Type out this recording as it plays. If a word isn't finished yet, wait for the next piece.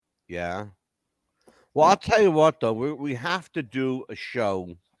Yeah. Well, I'll tell you what, though, we have to do a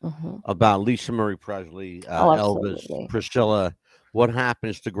show about Lisa Marie Presley, Oh, Elvis, absolutely. Priscilla. What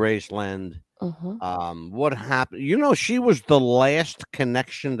happens to Graceland? Hmm. What happened? She was the last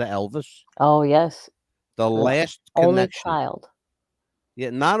connection to Elvis. Oh, yes. The The last only connection. child.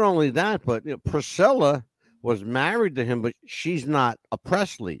 Yeah. Not only that, but Priscilla was married to him, but she's not a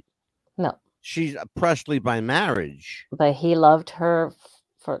Presley. No, She's a Presley by marriage. but he loved her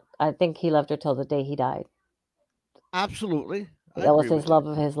I think he loved her till the day he died. Absolutely. I That was agree his with you. love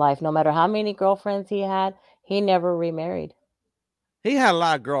of his life. No matter how many girlfriends he had, he never remarried. He had a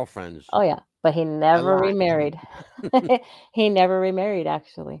lot of girlfriends. Oh, yeah. But he A never lot. remarried. He never remarried,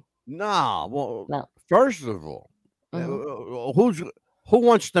 actually. No. Well, No. first of all, Hmm. who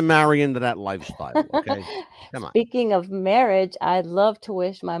wants to marry into that lifestyle? Okay. Come on. Speaking of marriage, I'd love to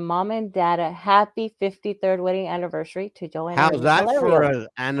wish my mom and dad a happy 53rd wedding anniversary to Joe and How's Ernie that for Valerio. an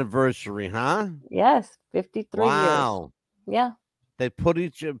anniversary, huh? Yes, 53 years. Wow. Yeah. They put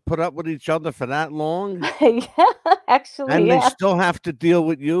up with each other for that long, Yeah, actually, and they yeah. still have to deal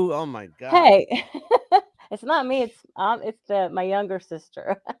with you. Oh my God. Hey, it's not me. It's my younger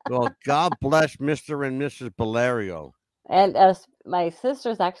sister, Well, God bless Mr. and Mrs. Valerio. and my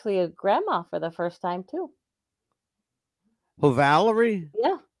sister's actually a grandma for the first time too. Who, Valerie?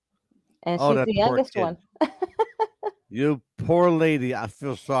 Yeah, and Oh, she's that the poor youngest kid. one. You poor lady. I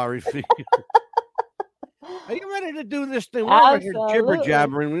feel sorry for you. Are you ready to do this thing? We're over here jibber Absolutely.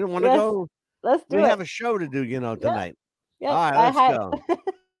 jabbering. We don't want to Yes, go. let's We do it. have a show to do, Yeah. tonight. Yep. All right, I let's had. go.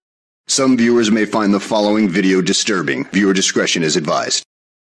 Some viewers may find the following video disturbing. Viewer discretion is advised.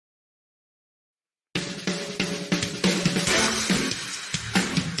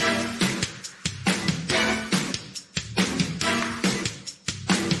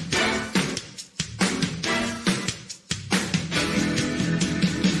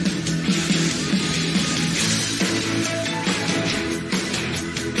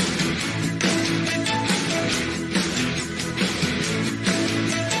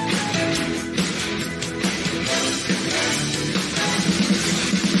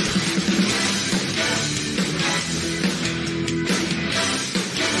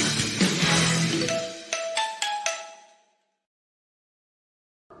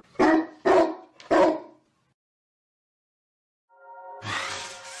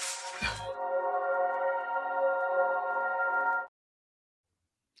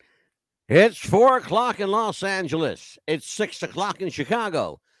 It's 4 o'clock in Los Angeles. It's 6 o'clock in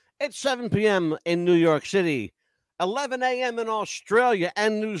Chicago. It's 7 p.m. in New York City, 11 a.m. in Australia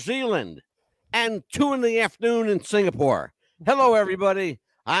and New Zealand, and 2 in the afternoon in Singapore. Hello, everybody.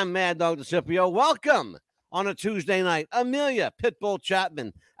 I'm Mad Dog DeCipio. Welcome on a Tuesday night. Amelia Pitbull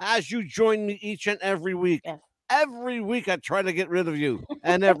Chapman, as you join me each and every week. Yes. Every week I try to get rid of you,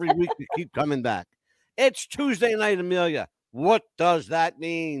 and every week you keep coming back. It's Tuesday night, Amelia. What does that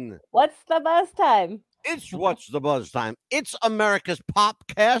mean? What's the buzz time? It's What's the Buzz time. It's America's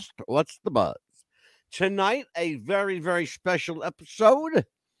Popcast. What's the Buzz? Tonight, a very, very special episode.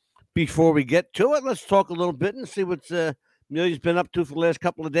 Before we get to it, let's talk a little bit and see what Amelia's been up to for the last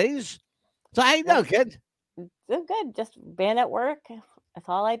couple of days. So how you doing, kid? Doing good. Just being at work. That's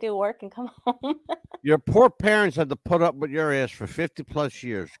all I do, work and come home. Your poor parents had to put up with your ass for 50 plus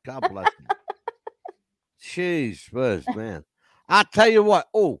years. God bless them. Jeez, whiz, man. I'll tell you what.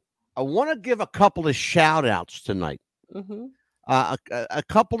 Oh, I want to give a couple of shout outs tonight. Hmm. A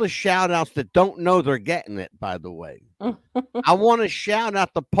couple of shout outs that don't know they're getting it, by the way. I want to shout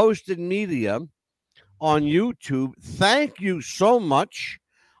out the Posted Media on YouTube. Thank you so much.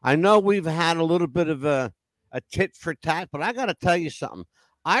 I know we've had a little bit of a tit for tat, but I got to tell you something.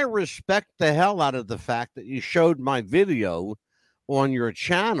 I respect the hell out of the fact that you showed my video on your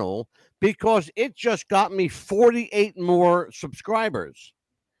channel because it just got me 48 more subscribers.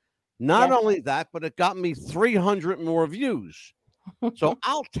 Not Yes. only that, but it got me 300 more views. So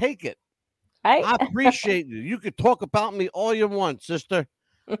I'll take it. Right? I appreciate you. You could talk about me all you want, sister.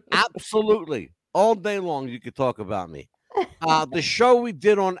 Absolutely. All day long, you could talk about me. The show we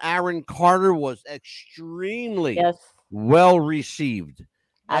did on Aaron Carter was extremely Yes. well received.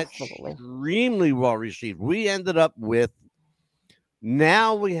 Absolutely. Extremely well received. We ended up with,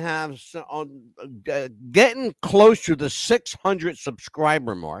 now we have getting close to the 600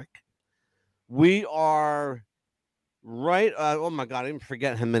 subscriber mark. We are right. Oh my God, I didn't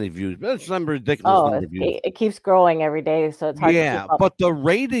forget how many views. But it's some ridiculous Oh, number of views. it keeps growing every day, so it's hard to Yeah, keep up. but the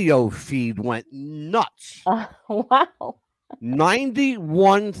radio feed went nuts. Wow.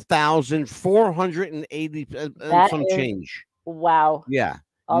 91,480 and That some is- change. Wow. Yeah.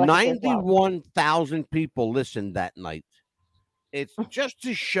 All I can say is wow. 91,000 people listened that night. It's just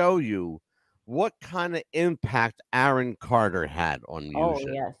to show you what kind of impact Aaron Carter had on Oh, music.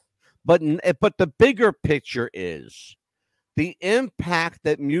 yes. But the bigger picture is the impact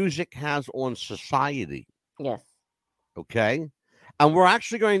that music has on society. Yes. Okay. And we're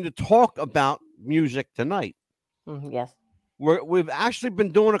actually going to talk about music tonight. Yes. We've actually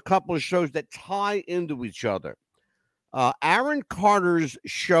been doing a couple of shows that tie into each other. Aaron Carter's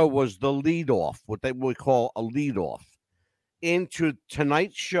show was the lead off, what they would call a lead off, into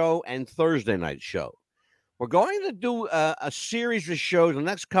tonight's show and Thursday night show. We're going to do a series of shows, the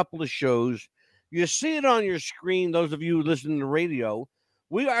next couple of shows. You see it on your screen, those of you listening to radio.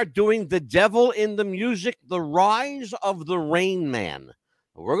 We are doing The Devil in the Music, The Rise of the Rain Man.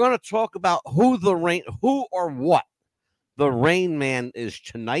 We're going to talk about who or what the Rain Man is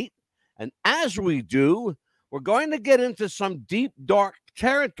tonight. And as we do, we're going to get into some deep, dark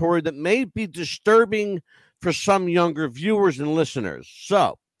territory that may be disturbing for some younger viewers and listeners.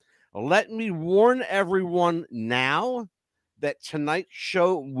 So let me warn everyone now that tonight's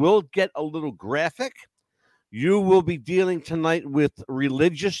show will get a little graphic. You will be dealing tonight with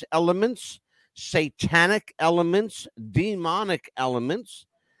religious elements, satanic elements, demonic elements,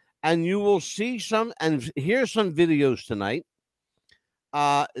 and you will see some and hear some videos tonight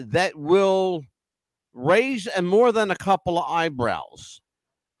that will raise more than a couple of eyebrows.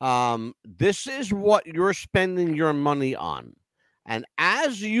 This is what you're spending your money on. And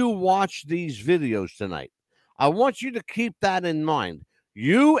as you watch these videos tonight, I want you to keep that in mind.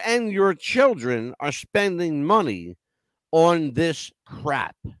 You and your children are spending money on this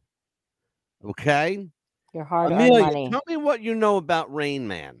crap. Okay? Your hard-earned Amelia, money. tell me what you know about Rain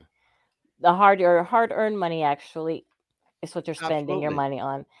Man. Your hard-earned money actually is what you're spending your Absolutely. money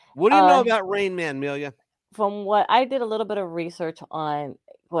on. What do you know about Rain Man, Amelia? From what I did a little bit of research on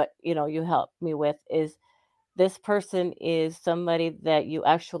what you helped me with is this person is somebody that you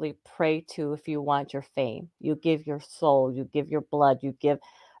actually pray to if you want your fame. You give your soul, you give your blood, you give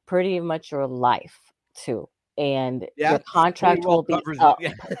pretty much your life to. And your contract will be up.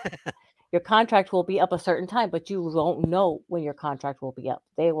 Your contract will be up a certain time, but you don't know when your contract will be up.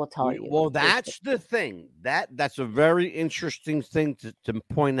 They will tell you. Well, that's the thing. That's a very interesting thing to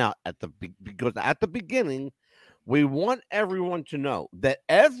point out because at the beginning, we want everyone to know that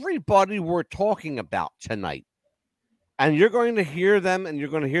everybody we're talking about tonight, and you're going to hear them, and you're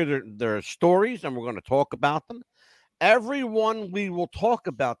going to hear their stories, and we're going to talk about them. Everyone we will talk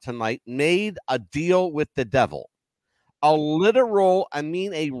about tonight made a deal with the devil. A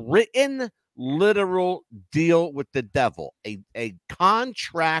written literal deal with the devil, a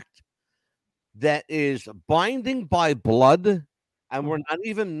contract that is binding by blood, and we're not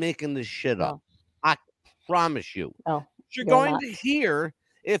even making this shit up. I promise you. You're going to hear.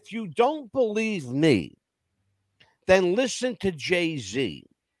 If you don't believe me, then listen to Jay-Z.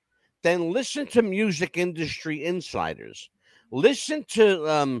 Then listen to music industry insiders. Listen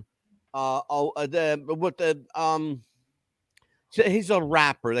to he's a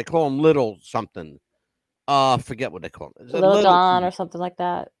rapper. They call him Little something. Forget what they call him. Little John or something like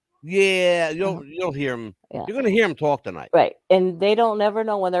that. Yeah, you'll hear him. Yeah. You're going to hear him talk tonight. Right. And they don't never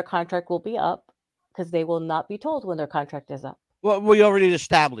know when their contract will be up because they will not be told when their contract is up. Well, we already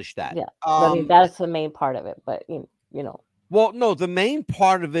established that. Yeah. I mean, that's the main part of it. But, you know. Well, no, the main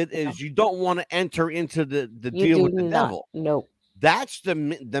part of it is you don't want to enter into the deal with the devil. No. That's the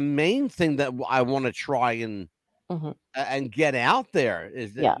main thing that I want to try and get out there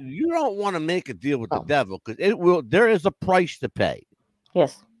is that you don't want to make a deal with the devil because there is a price to pay.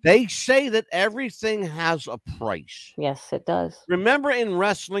 Yes. They say that everything has a price. Yes, it does. Remember in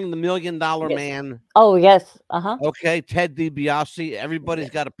wrestling, the $1 Million Man? Oh, yes. Okay, Ted DiBiase. Everybody's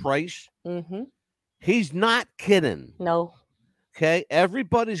got a price. Mm-hmm. He's not kidding. No. Okay,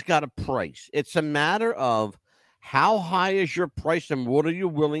 everybody's got a price. It's a matter of how high is your price and what are you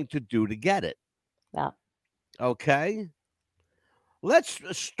willing to do to get it? Yeah. Okay. Let's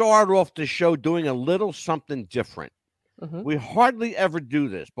start off the show doing a little something different. We hardly ever do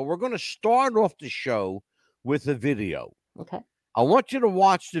this, but we're going to start off the show with a video. Okay. I want you to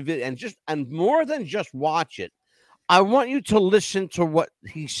watch the video and more than just watch it. I want you to listen to what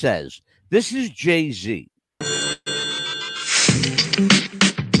he says. This is Jay-Z.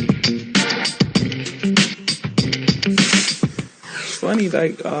 Funny,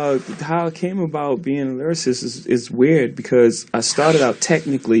 like how I came about being a lyricist is weird because I started out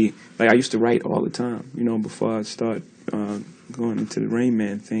technically, like I used to write all the time, before I started going into the Rain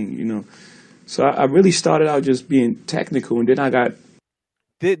Man thing, So I really started out just being technical, and then I got.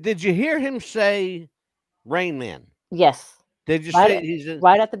 Did you hear him say Rain Man? Yes. Did you say he's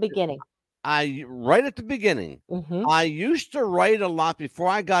right at the beginning? right at the beginning, Mm-hmm. I used to write a lot before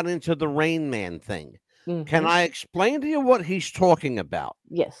I got into the Rain Man thing. Can Mm-hmm. I explain to you what he's talking about?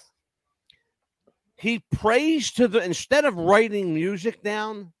 Yes. He prays to the, instead of writing music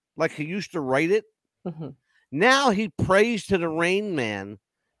down like he used to write it, Mm-hmm. now he prays to the Rain Man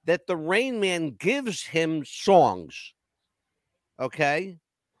that the Rain Man gives him songs. Okay?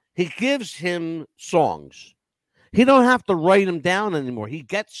 He gives him songs. He don't have to write them down anymore. He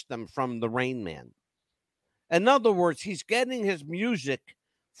gets them from the Rain Man. In other words, he's getting his music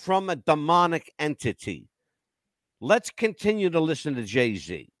from a demonic entity. Let's continue to listen to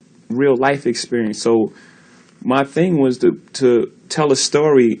Jay-Z. Real life experience. So my thing was to tell a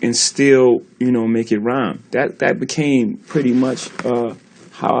story and still, make it rhyme. That became pretty much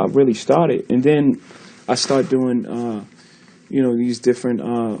how I really started. And then I start doing, these different,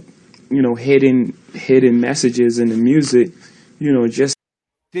 hidden messages in the music, just.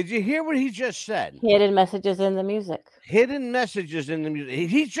 Did you hear what he just said? Hidden messages in the music. Hidden messages in the music.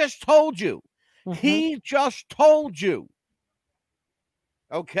 He just told you. Mm-hmm. He just told you.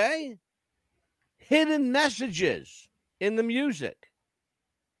 Okay? Hidden messages in the music.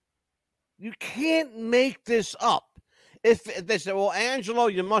 You can't make this up. If they say, well, Angelo,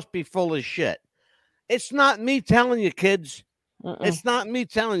 you must be full of shit. It's not me telling you, kids. It's not me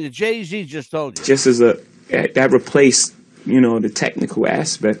telling you. Jay-Z just told you. Just as that replaced, the technical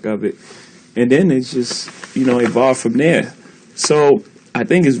aspect of it. And then it's just, evolved from there. So I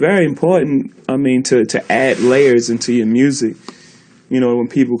think it's very important, to add layers into your music. When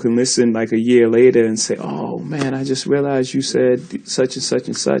people can listen like a year later and say, oh, man, I just realized you said such and such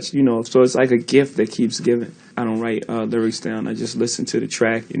and such, So it's like a gift that keeps giving. I don't write lyrics down. I just listen to the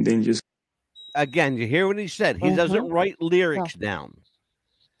track and then just. Again, you hear what he said. He doesn't write lyrics down.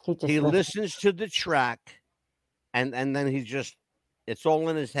 He listens to the track, and then he just, it's all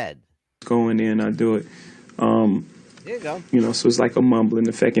in his head. Go in there and I do it. There you go. So it's like a mumbling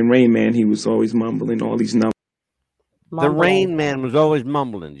effect. And Rain Man, he was always mumbling all these numbers. The Rain Man was always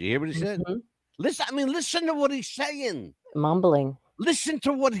mumbling. Did you hear what he said? Mm-hmm. Listen to what he's saying. Mumbling. Listen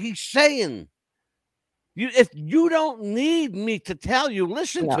to what he's saying. If you don't need me to tell you,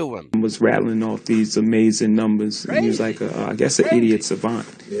 listen to him. Was rattling off these amazing numbers. He was like, I guess, an idiot savant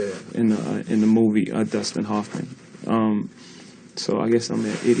in the movie Dustin Hoffman. So I guess I'm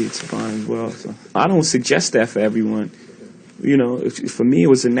an idiot savant as well. So I don't suggest that for everyone. For me, it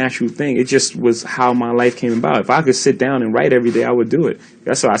was a natural thing. It just was how my life came about. If I could sit down and write every day, I would do it.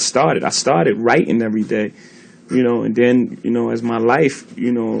 That's how I started. I started writing every day. And then, as my life,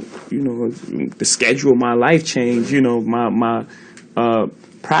 the schedule of my life changed, my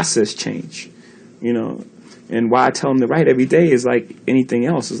process changed, and why I tell them to write every day is like anything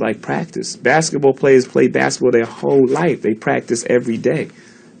else. It's like practice. Basketball players play basketball their whole life. They practice every day.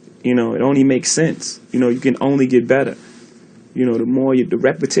 It only makes sense. You can only get better. The more the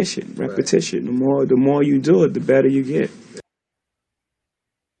repetition, the more you do it, the better you get.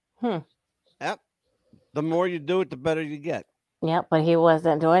 Yep. The more you do it, the better you get. Yeah, but he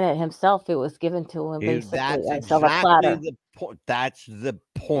wasn't doing it himself. It was given to him basically. That's silver platter. exactly the point. That's the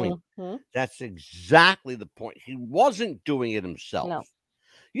point. Mm-hmm. That's exactly the point. He wasn't doing it himself. No.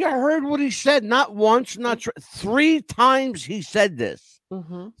 You heard what he said. Not once, not 3 times he said this.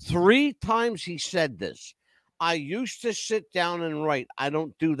 Mm-hmm. 3 times he said this. I used to sit down and write. I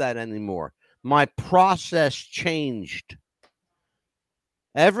don't do that anymore. My process changed.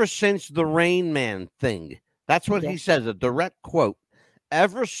 Ever since the Rain Man thing. That's what he says, a direct quote.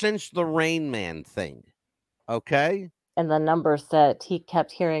 Ever since the Rain Man thing. Okay? And the numbers that he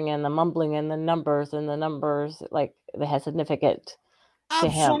kept hearing and the mumbling and the numbers, like they had significant to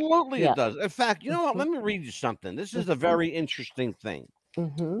him. Absolutely it does. In fact, you know what? Let me read you something. This is a very interesting thing.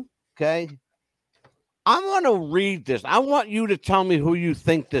 Okay? I want to read this. I want you to tell me who you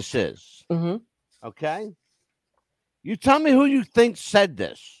think this is. Okay? You tell me who you think said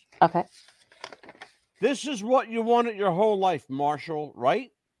this. Okay. This is what you wanted your whole life, Marshall,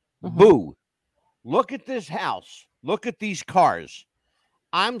 right? Boo. Look at this house. Look at these cars.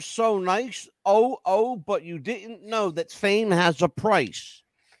 I'm so nice. But you didn't know that fame has a price.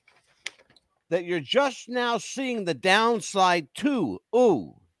 That you're just now seeing the downside too.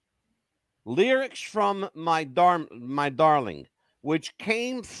 Ooh. Lyrics from My Darling, which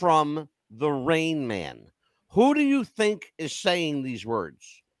came from the Rain Man. Who do you think is saying these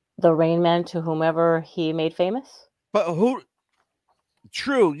words? The Rain Man, to whomever he made famous? But who?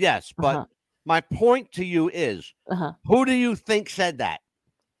 True, yes. But my point to you is, who do you think said that?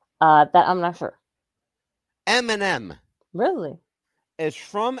 That I'm not sure. Eminem. Really? It's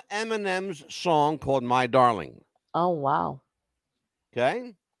from Eminem's song called My Darling. Oh, wow.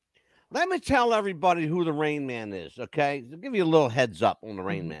 Okay? Let me tell everybody who the Rain Man is, okay? I'll give you a little heads up on the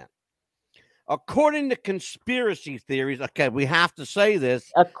Rain Man. According to conspiracy theories, okay, we have to say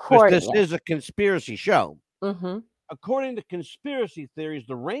this because this is a conspiracy show. According to conspiracy theories,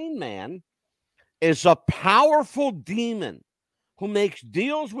 the Rain Man is a powerful demon who makes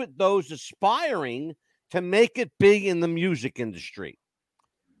deals with those aspiring to make it big in the music industry.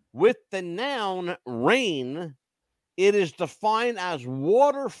 With the noun rain, it is defined as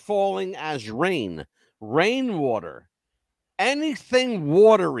water falling as rain, rainwater, anything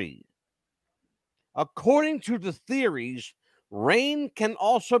watery. According to the theories, rain can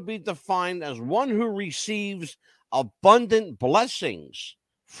also be defined as one who receives abundant blessings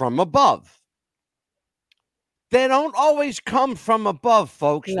from above. They don't always come from above,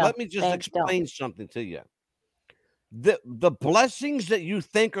 folks. No, Let me just they explain something to you. The blessings that you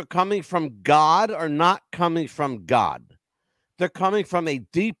think are coming from God are not coming from God. They're coming from a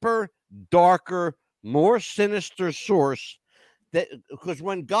deeper, darker, more sinister source. That because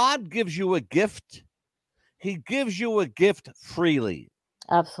when God gives you a gift, he gives you a gift freely.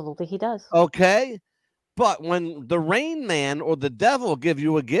 Absolutely, he does. Okay? But when the Rain Man or the devil give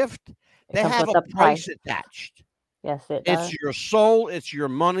you a gift, they comes have with a a price price. attached. Yes, it does. It's your soul, it's your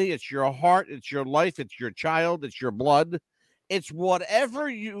money, it's your heart, it's your life, it's your child, it's your blood. It's whatever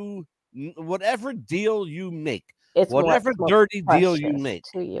deal you make, It's whatever what's dirty deal you precious make.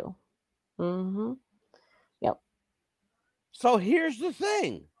 to you. Yep. So here's the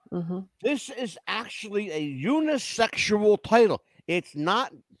thing. This is actually a unisexual title. It's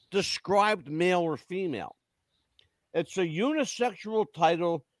not described male or female. It's a unisexual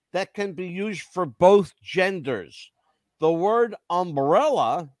title that can be used for both genders. The word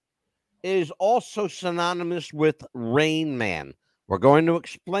umbrella is also synonymous with Rain Man. We're going to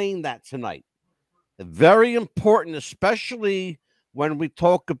explain that tonight. Very important, especially when we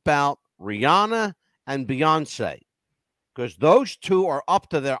talk about Rihanna and Beyonce, because those two are up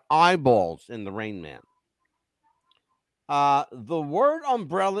to their eyeballs in the Rain Man. The word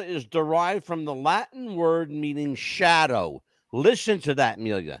umbrella is derived from the Latin word meaning shadow. Listen to that,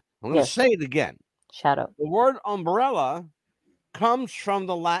 Amelia. I'm going to say it again. Shadow. The word umbrella comes from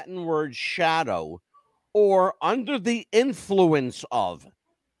the Latin word shadow, or under the influence of.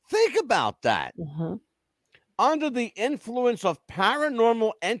 Think about that. Under the influence of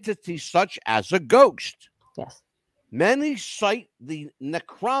paranormal entities such as a ghost. Yes. Many cite the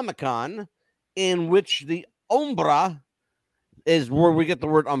Necronomicon, in which the umbra is where we get the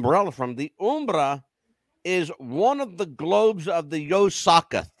word umbrella from. The umbra is one of the globes of the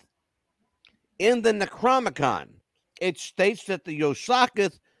Yosaketh. In the Necronomicon, it states that the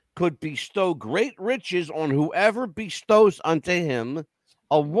Yosaketh could bestow great riches on whoever bestows unto him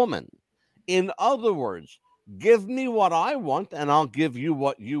a woman. In other words, give me what I want and I'll give you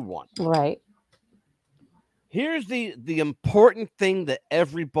what you want. Right. Here's the important thing that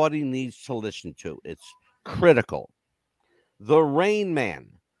everybody needs to listen to. It's critical. The Rain Man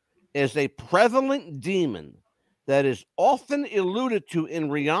is a prevalent demon that is often alluded to in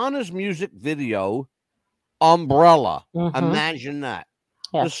Rihanna's music video, Umbrella. Imagine that.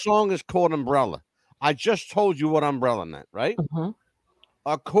 Yes. The song is called Umbrella. I just told you what umbrella meant, right?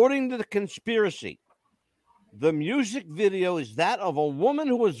 According to the conspiracy, the music video is that of a woman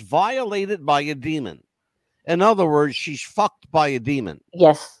who was violated by a demon. In other words, she's fucked by a demon.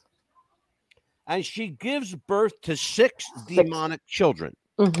 Yes. And she gives birth to 6 demonic children.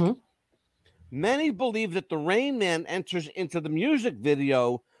 Many believe that the Rain Man enters into the music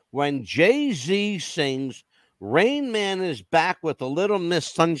video when Jay-Z sings, Rain Man is back with a little Miss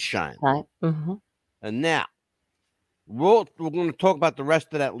Sunshine. Right. And now, we're going to talk about the rest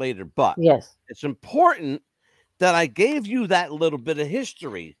of that later, but yes, it's important that I gave you that little bit of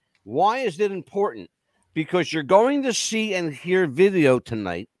history. Why is it important? Because you're going to see and hear video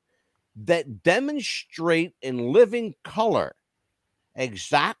tonight that demonstrate in living color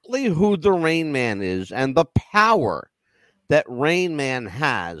exactly who the Rain Man is and the power that Rain Man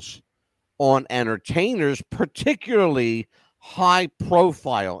has on entertainers, particularly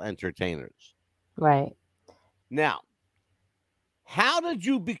high-profile entertainers. Right. Now, how did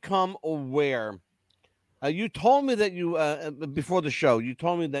you become aware? You told me that you, before the show, you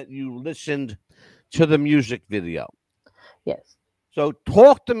told me that you listened to the music video. Yes. So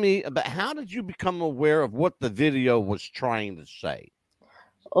talk to me about how did you become aware of what the video was trying to say?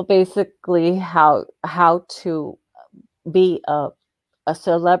 Well, basically, how to be a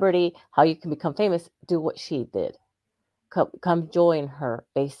celebrity, how you can become famous, do what she did. Come join her.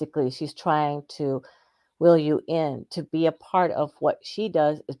 Basically, she's trying to will you in to be a part of what she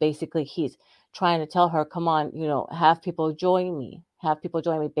does. Is basically he's trying to tell her, come on, have people join me, have people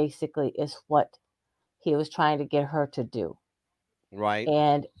join me, basically, is what he was trying to get her to do. Right.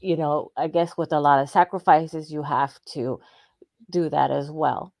 And, I guess with a lot of sacrifices, you have to do that as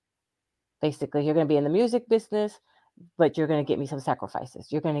well. Basically, you're going to be in the music business, but you're going to get me some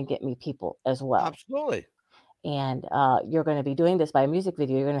sacrifices. You're going to get me people as well. Absolutely. And you're going to be doing this by a music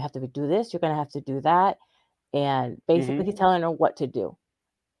video. You're going to have to do this. You're going to have to do that. And basically, he's telling her what to do.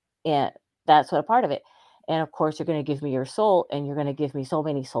 And that's what a part of it. And of course, you're going to give me your soul, and you're going to give me so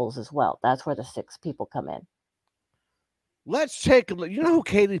many souls as well. That's where the 6 people come in. Let's take a look. You know who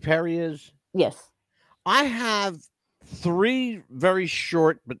Katy Perry is? Yes. I have 3 very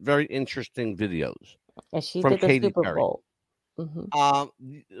short but very interesting videos. And she from did the Katy Super Perry. Bowl.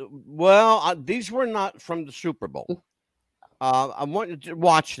 These were not from the Super Bowl. I want you to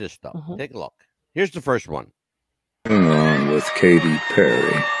watch this, though. Take a look. Here's the first one. What's going on with Katy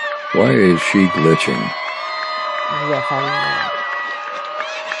Perry? Why is she glitching? Yes, I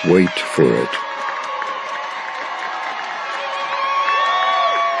know. Wait for it.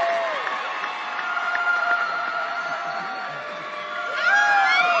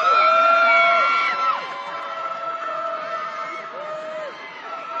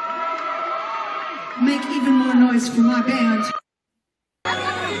 Make even more noise for my band.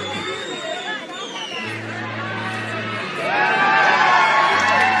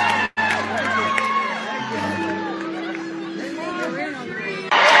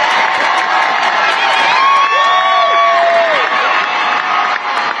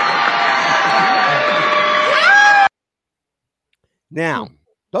 Now,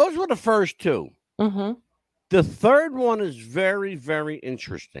 those were the first 2. The third one is very, very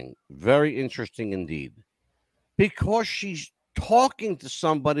interesting. Very interesting indeed. Because she's talking to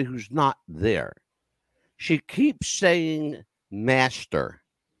somebody who's not there. She keeps saying master.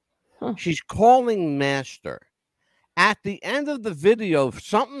 She's calling master. At the end of the video,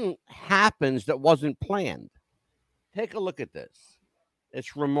 something happens that wasn't planned. Take a look at this.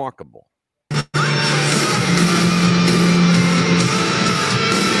 It's remarkable.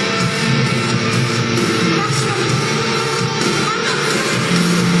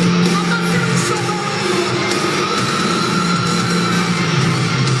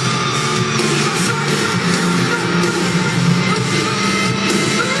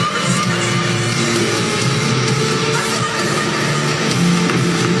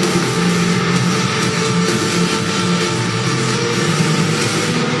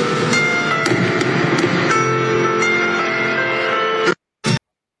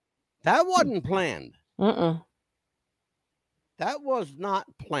 That wasn't planned. That was not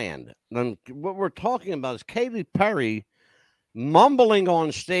planned. And what we're talking about is Katy Perry mumbling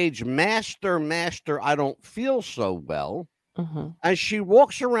on stage, master, master, I don't feel so well. And she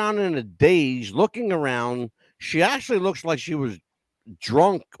walks around in a daze, looking around. She actually looks like she was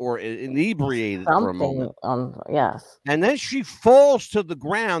drunk or inebriated for a moment. Yes. And then she falls to the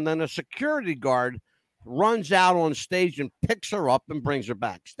ground, and a security guard runs out on stage and picks her up and brings her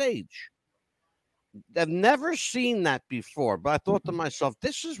backstage. I've never seen that before, but I thought to myself,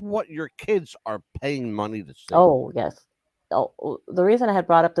 this is what your kids are paying money to see. Oh, yes. Oh, the reason I had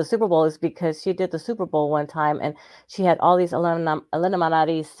brought up the Super Bowl is because she did the Super Bowl one time, and she had all these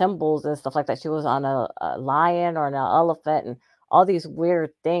Illuminati symbols and stuff like that. She was on a lion or an elephant and all these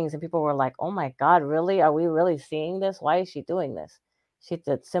weird things, and people were like, oh my God, really? Are we really seeing this? Why is she doing this? She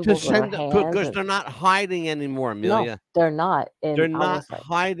did symbols with her hands. Because they're not hiding anymore, Amelia. No, they're not. And they're not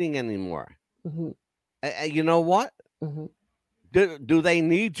hiding anymore. You know what? Do they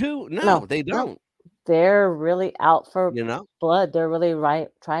need to? No, they don't. No. They're really out for blood. They're really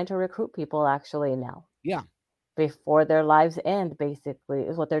trying to recruit people actually now. Yeah. Before their lives end, basically,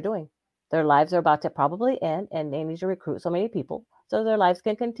 is what they're doing. Their lives are about to probably end, and they need to recruit so many people so their lives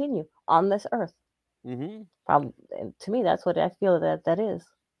can continue on this earth. Probably, and to me, that's what I feel that is.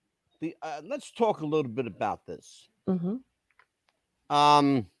 Let's talk a little bit about this.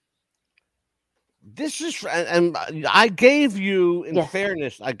 This is, and I gave you, in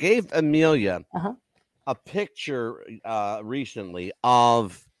fairness, I gave Amelia a picture recently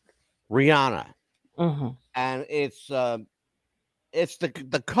of Rihanna, and it's the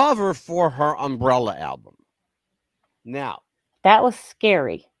cover for her Umbrella album. Now, that was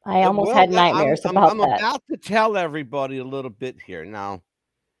scary. I almost had nightmares about that. I'm about to tell everybody a little bit here. Now,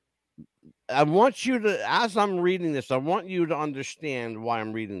 I want you to, as I'm reading this, I want you to understand why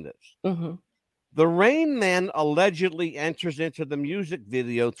I'm reading this. The Rain Man allegedly enters into the music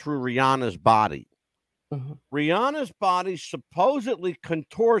video through Rihanna's body. Rihanna's body supposedly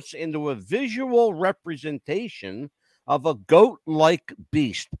contorts into a visual representation of a goat-like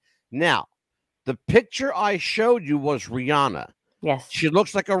beast. Now, the picture I showed you was Rihanna. Yes. She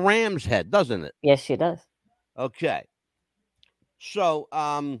looks like a ram's head, doesn't it? Yes, she does. Okay. So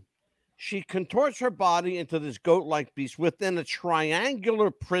she contorts her body into this goat-like beast within a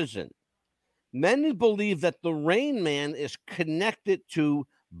triangular prison. Many believe that the Rain Man is connected to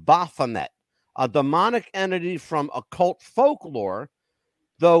Baphomet, a demonic entity from occult folklore,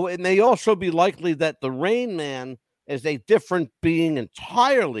 though it may also be likely that the Rain Man is a different being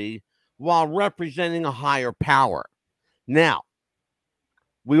entirely while representing a higher power. Now,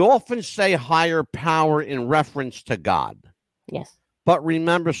 we often say higher power in reference to God. Yes. But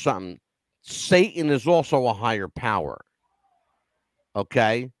remember something. Satan is also a higher power.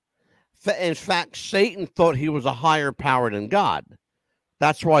 Okay? In fact, Satan thought he was a higher power than God.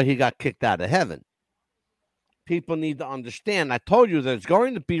 That's why he got kicked out of heaven. People need to understand. I told you there's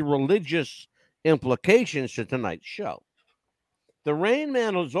going to be religious implications to tonight's show. The Rain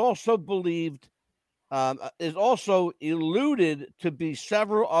Man is also believed, is also alluded to be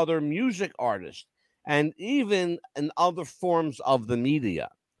several other music artists and even in other forms of the media.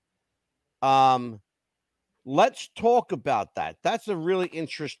 Let's talk about that. That's a really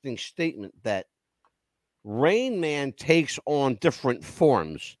interesting statement that Rain Man takes on different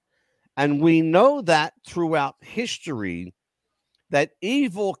forms. And we know that throughout history that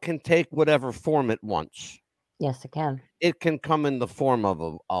evil can take whatever form it wants. Yes, it can. It can come in the form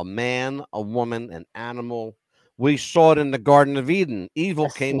of a man, a woman, an animal. We saw it in the Garden of Eden. Evil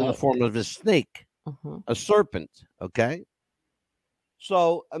came in the form of a snake, a serpent. Okay.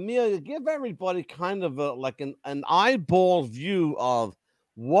 So, Amelia, give everybody kind of an eyeball view of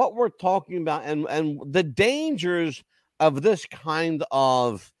what we're talking about and the dangers of this kind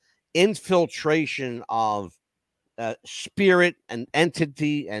of infiltration of spirit and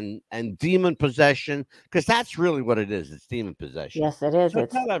entity and demon possession, because that's really what it is. It's demon possession. Yes, it is. So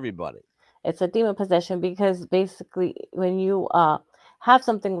tell everybody. It's a demon possession because basically when you have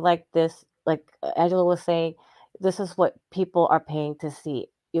something like this, like Angela was saying, this is what people are paying to see.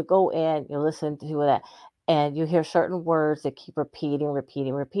 You go in, you listen to that, and you hear certain words that keep repeating.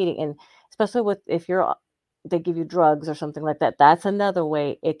 And especially with if you're they give you drugs or something like that, that's another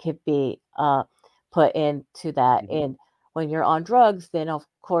way it could be put into that. And when you're on drugs, then of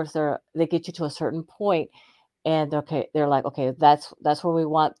course they get you to a certain point, and they're like, okay, that's where we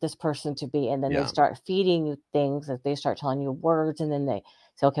want this person to be, and then they start feeding you things, that they start telling you words, and then they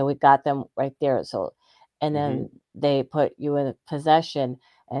say, okay, we got them right there. So, and then they put you in possession,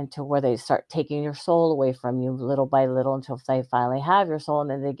 and to where they start taking your soul away from you little by little until they finally have your soul, and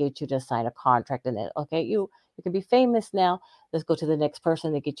then they get you to sign a contract, and then okay, you can be famous now. Let's go to the next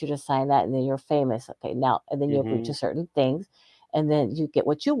person. They get you to sign that, and then you're famous. Okay, now, and then you agree to certain things, and then you get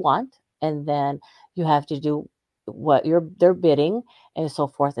what you want, and then you have to do what they're bidding and so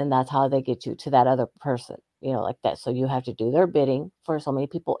forth, and that's how they get you to that other person, like that. So you have to do their bidding for so many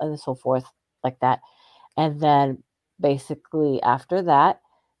people and so forth, like that. And then basically after that,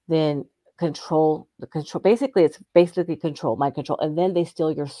 then control basically it's basically mind control, and then they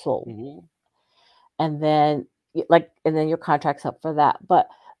steal your soul. And then and then your contract's up for that. But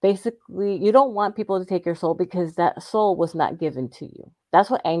basically you don't want people to take your soul because that soul was not given to you. That's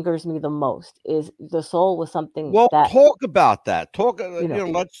what angers me the most, is the soul was something that. Talk about that.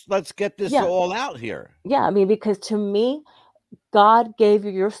 Let's get this all out here. Yeah, I mean, because to me, God gave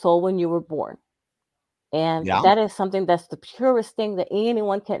you your soul when you were born. And that is something that's the purest thing that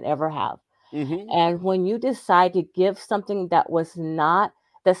anyone can ever have. And when you decide to give something that's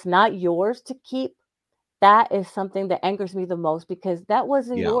not yours to keep, that is something that angers me the most, because that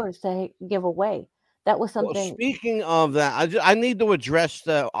wasn't yours to give away. That was something. Well, speaking of that, I need to address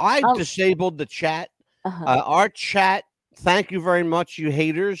I disabled the chat. Our chat, thank you very much, you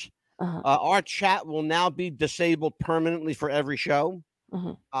haters. Our chat will now be disabled permanently for every show.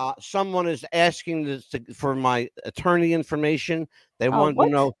 Someone is asking for my attorney information. They want to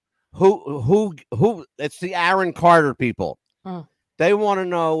know who. It's the Aaron Carter people. They want to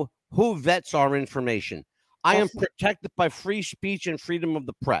know who vets our information. I am protected by free speech and freedom of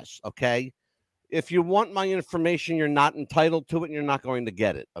the press. Okay. If you want my information, you're not entitled to it, and you're not going to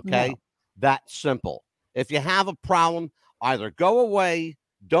get it. Okay. No. That's simple. If you have a problem, either go away,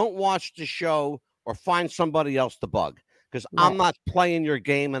 don't watch the show, or find somebody else to bug. Because I'm not playing your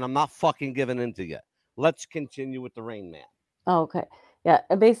game, and I'm not fucking giving in to you. Let's continue with the Rain Man. Oh, okay. Yeah.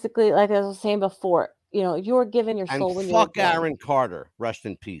 And basically, like I was saying before, you were given your soul when you were born. Fuck Aaron Carter. Rest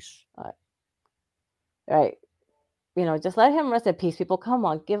in peace. Right. Just let him rest in peace, people. Come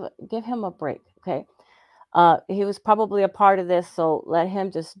on, give him a break, okay? He was probably a part of this, so let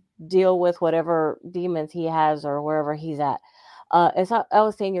him just deal with whatever demons he has or wherever he's at. As I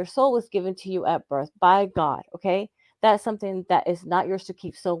was saying, your soul was given to you at birth by God, okay? that's something that is not yours to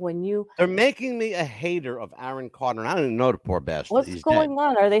keep. So when you, They're making me a hater of Aaron Carter. And I don't even know the poor bastard. what's He's going dead.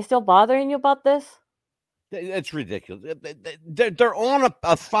 on? Are they still bothering you about this? It's ridiculous. They're on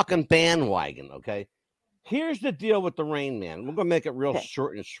a fucking bandwagon, okay? Here's the deal with the Rain Man. We're going to make it real Okay.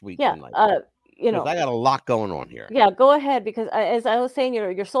 short and sweet Yeah. tonight. You 'Cause know, I got a lot going on here. yeah, go ahead, because as I was saying,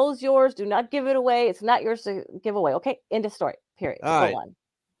 your soul's yours. Do not give it away. It's not yours to give away. Okay, end of story. Period. All Go right. on.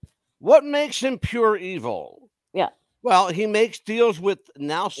 What makes him pure evil? Yeah. Well, he makes deals with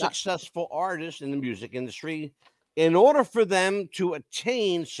now successful artists in the music industry in order for them to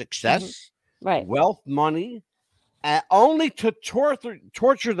attain success, Right. wealth, money, only to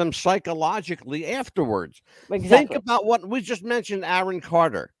torture them psychologically afterwards. Exactly. Think about what we just mentioned, Aaron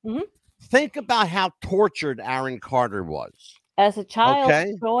Carter. Mhm. Think about how tortured Aaron Carter was. As a child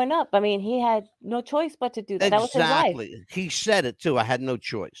Okay. growing up, I mean, he had no choice but to do that. That was his life. Exactly. He said it too. I had no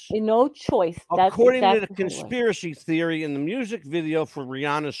choice. No choice. That's According to the exactly what it was. conspiracy theory in the music video for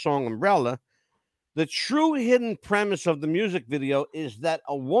Rihanna's song Umbrella, the true hidden premise of the music video is that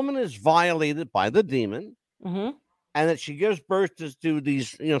a woman is violated by the demon Mhm. and that she gives birth to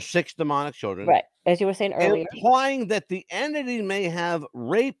these, 6 demonic children. Right. As you were saying earlier. Implying that the entity may have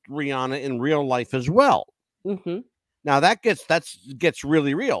raped Rihanna in real life as well. Mhm. Now that gets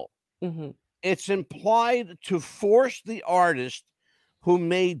really real. Mhm. It's implied to force the artist who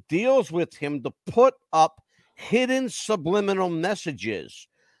made deals with him to put up hidden subliminal messages.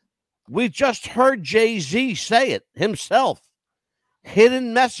 We just heard Jay-Z say it himself.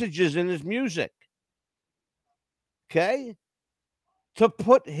 Hidden messages in his music. Okay? To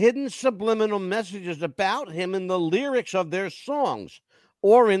put hidden subliminal messages about him in the lyrics of their songs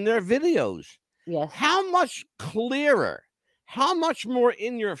or in their videos. Yes. How much clearer, how much more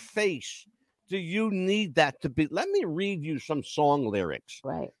in your face do you need that to be? Let me read you some song lyrics.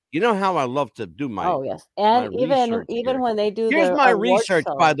 Right. You know how I love to do my Oh yes. And research even here. when they do Here's their my award research,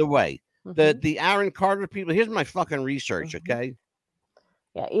 show. by the way. Mhm. The Aaron Carter people, here's my fucking research, Mhm. okay?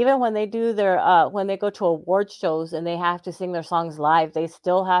 Yeah, even when they do their when they go to award shows and they have to sing their songs live, they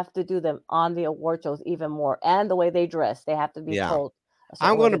still have to do them on the award shows even more. And the way they dress, they have to be Yeah. told.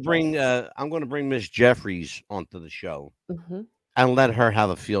 I'm going to bring Miss Jeffries onto the show Hmm. and let her have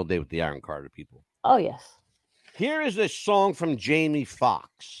a field day with the Aaron Carter people. Oh yes. Here is a song from Jamie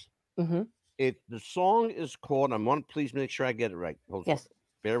Foxx. Hmm. The song is called, I want to please make sure I get it right. Hold on. Yes.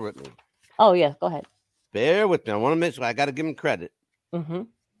 Bear with me. Oh yes. Go ahead. Bear with me. I want to make sure I got to give him credit. Hmm.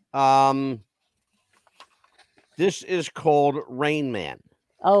 This is called Rain Man.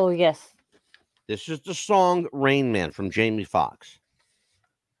 Oh yes. This is the song Rain Man from Jamie Foxx.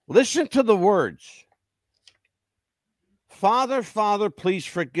 Listen to the words. Father, Father, please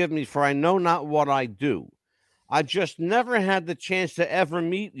forgive me, for I know not what I do. I just never had the chance to ever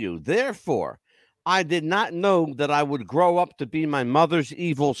meet you. Therefore, I did not know that I would grow up to be my mother's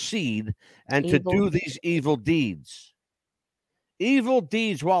evil seed and to do these evil deeds. Evil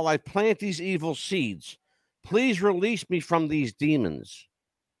deeds while I plant these evil seeds. Please release me from these demons.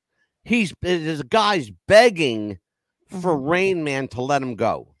 This guy's begging for Rain Man to let him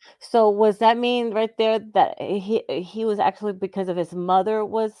go. So was that mean right there that he was actually, because of his mother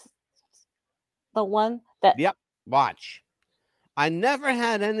was the one that? Yep. Watch. I never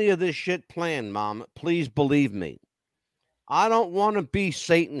had any of this shit planned, Mom. Please believe me. I don't want to be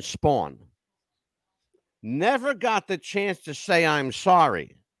Satan's spawn. Never got the chance to say I'm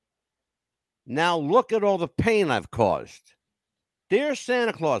sorry. Now look at all the pain I've caused. Dear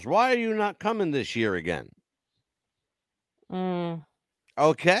Santa Claus, why are you not coming this year again?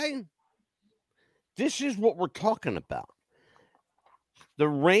 Okay? This is what we're talking about. The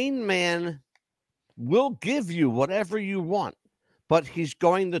Rain Man will give you whatever you want, but he's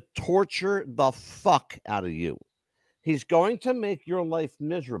going to torture the fuck out of you. He's going to make your life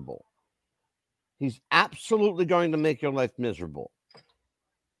miserable. He's absolutely going to make your life miserable.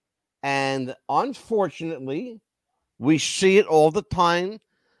 And unfortunately, we see it all the time.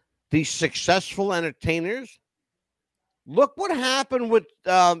 These successful entertainers. Look what happened with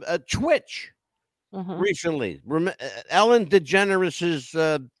Twitch recently. Ellen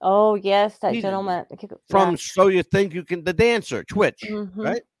DeGeneres's. Oh yes, that gentleman from So You Think You Can, the dancer, Twitch,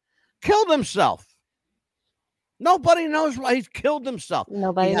 right? Killed himself. Nobody knows why he's killed himself.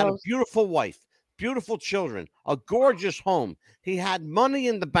 Nobody knows. He had a beautiful wife, beautiful children, a gorgeous home. He had money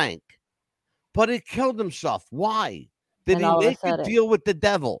in the bank, but he killed himself. Why? Did he make a deal with the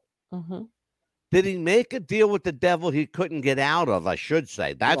devil? Did he make a deal with the devil he couldn't get out of? I should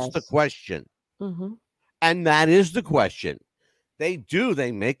say. That's the question. And that is the question. They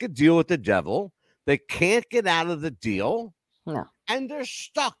make a deal with the devil. They can't get out of the deal. No. And they're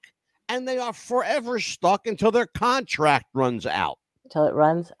stuck. and they are forever stuck until their contract runs out. Till it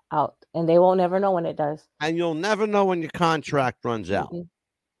runs out, and they won't never know when it does. And you'll never know when your contract runs out. Mm-mm.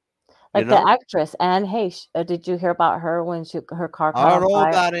 Like You know? the actress Anne Heche. Did you hear about her when her car I caught heard on all fire?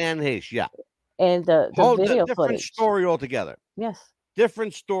 about Anne Heche, yeah. And the video different footage. story altogether. Yes.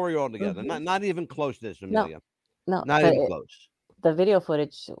 Different story altogether. Mhm. Not even close to this, No, Amelia. no. Not But even close. the video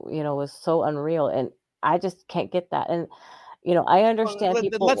footage, was so unreal, and I just can't get that. And I understand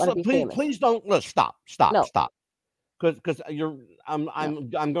people want to be famous. Please don't stop, No. because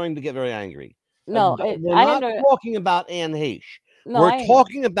I'm going to get very angry. No, We're not talking about Anne Heche. No, We're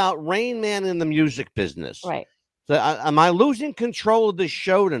talking about Rain Man in the music business. right. So am I losing control of the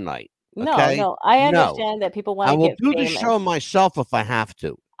show tonight? No, Okay? no. I No. understand that people want I to will get do the famous. show myself if I have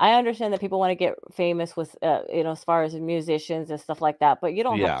to. I understand that people want to get famous with, as far as musicians and stuff like that, but you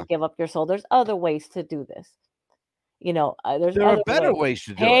don't have Yeah. to give up your soul. There's other ways to do this. There's There are other better ways. ways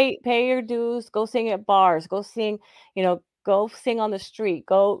to do it. Pay your dues. Go sing at bars. Go sing. Go sing on the street.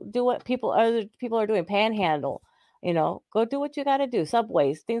 Go do what other people are doing. Panhandle. Go do what you got to do.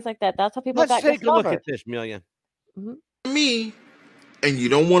 Subways, things like that. That's how people Let's got take a look discovered. at this, Amelia. Me, and you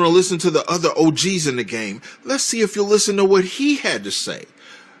don't want to listen to the other OGs in the game, let's see if you'll listen to what he had to say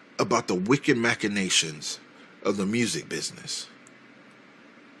about the wicked machinations of the music business.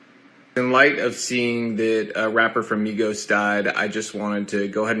 In light of seeing that a rapper from Migos died, I just wanted to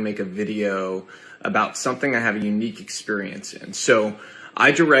go ahead and make a video about something I have a unique experience in. So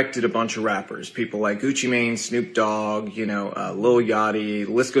I directed a bunch of rappers, people like Gucci Mane, Snoop Dogg, Lil Yachty,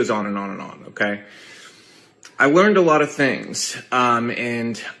 the list goes on and on and on, okay? I learned a lot of things,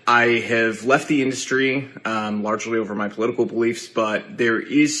 and I have left the industry largely over my political beliefs, but there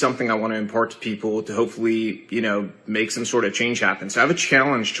is something I want to impart to people to hopefully, make some sort of change happen. So I have a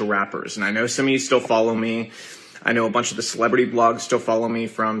challenge to rappers, and I know some of you still follow me. I know a bunch of the celebrity blogs still follow me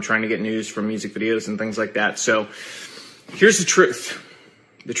from trying to get news from music videos and things like that. So here's the truth.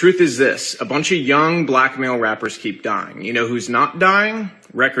 The truth is this. A bunch of young black male rappers keep dying. You know who's not dying?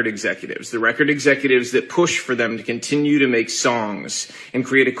 Record executives. The record executives that push for them to continue to make songs and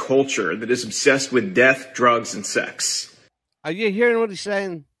create a culture that is obsessed with death, drugs, and sex. Are you hearing what he's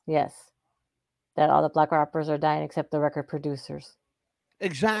saying? Yes. That all the black rappers are dying except the record producers.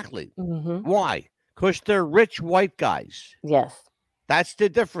 Exactly. Mm-hmm. Why? Because they're rich white guys. Yes. That's the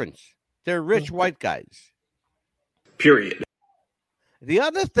difference. They're rich white guys. Period. The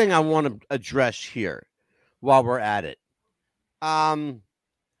other thing I want to address here while we're at it,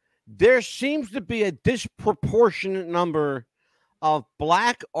 there seems to be a disproportionate number of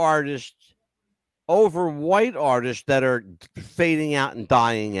black artists over white artists that are fading out and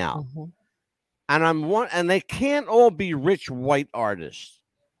dying out. Mm-hmm. And they can't all be rich white artists.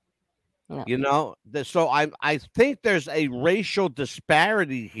 No. So I think there's a racial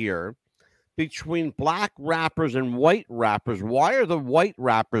disparity here between black rappers and white rappers. Why are the white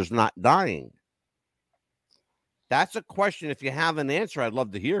rappers not dying? That's a question. If you have an answer, I'd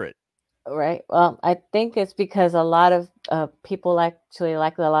love to hear it. Right. Well, I think it's because a lot of people actually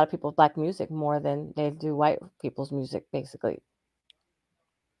like a lot of people's black music more than they do white people's music, basically.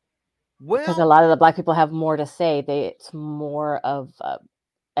 Because a Well, lot of the black people have more to say. It's more of,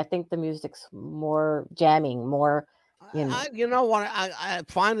 I think the music's more jamming, more, you know what? I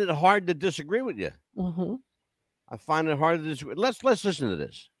find it hard to disagree with you. Mm-hmm. I find it hard to disagree. Let's listen to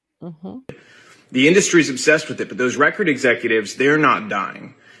this. Mm-hmm. The industry's obsessed with it, but those record executives, they're not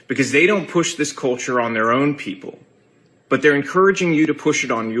dying because they don't push this culture on their own people, but they're encouraging you to push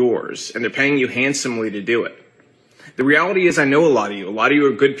it on yours, and they're paying you handsomely to do it. The reality is, I know a lot of you. A lot of you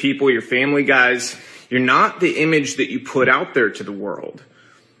are good people. You're family guys. You're not the image that you put out there to the world.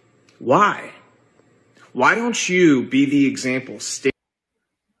 Why? Why don't you be the example?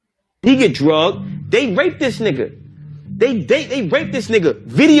 He get drugged. They rape this nigga. They rape this nigga.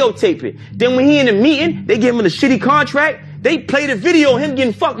 Videotape it. Then when he in a meeting, they give him a shitty contract. They play the video of him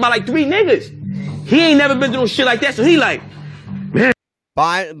getting fucked by like 3 niggas. He ain't never been through shit like that. So he like, man.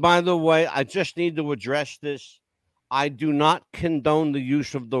 By the way, I just need to address this. I do not condone the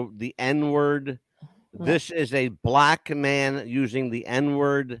use of the N-word. This is a black man using the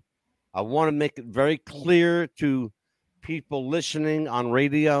N-word. I want to make it very clear to people listening on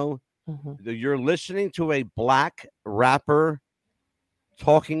radio. Mm-hmm. That you're listening to a black rapper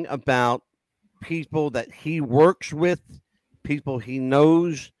talking about people that he works with, people he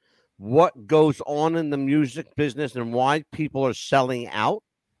knows, what goes on in the music business and why people are selling out.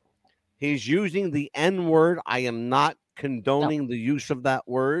 He's using the N-word. I am not condoning the use of that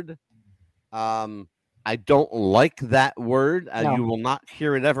word. I don't like that word. No. You will not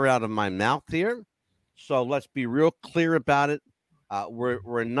hear it ever out of my mouth here. So let's be real clear about it.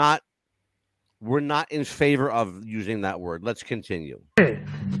 We're not condoning the use of the word. No. We're not condoning the use of that word. You will not hear it ever out of my mouth here. So let's be real clear about it. We're not condoning the use of that word. You will not hear it ever out of my mouth here. So let's be real clear about it. We're not in favor of using that word. Let's continue.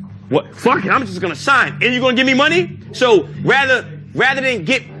 What? Fuck it, I'm just gonna sign. And you're gonna give me money? So rather than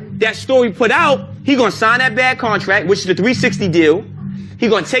get that story put out, he gonna sign that bad contract, which is the 360 deal. He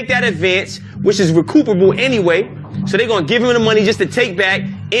gonna take that advance, which is recuperable anyway. So they gonna give him the money just to take back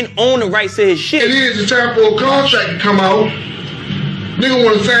and own the rights to his shit. It is the time for a contract to come out. Nigga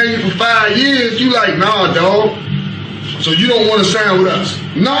wanna sign you for 5 years, you like, nah, dog. So you don't wanna sign with us.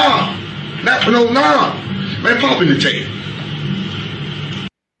 Nah. Not for no nah. Man, pop in the tape.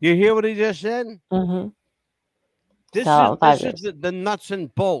 You hear what he just said? Mm-hmm. This is the nuts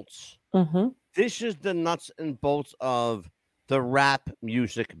and bolts. Mm-hmm. This is the nuts and bolts of the rap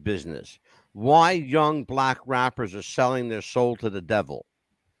music business. Why young black rappers are selling their soul to the devil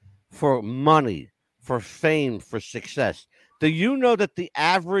for money, for fame, for success. Do you know that the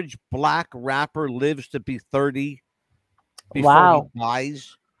average black rapper lives to be 30 before he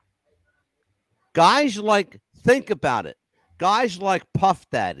dies? Guys like, think about it. Guys like Puff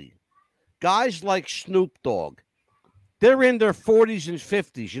Daddy, guys like Snoop Dogg, they're in their 40s and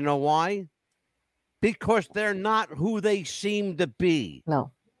 50s. You know why? Because they're not who they seem to be.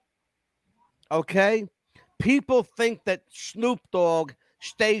 No. Okay? People think that Snoop Dogg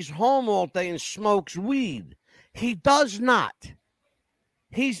stays home all day and smokes weed. He does not.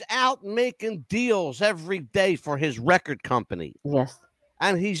 He's out making deals every day for his record company. Yes.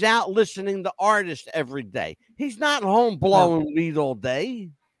 And he's out listening to artists every day. He's not home blowing weed all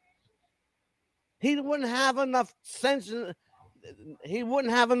day. He wouldn't have enough sense. He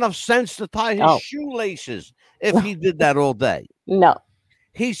wouldn't have enough sense to tie his shoelaces if he did that all day. No.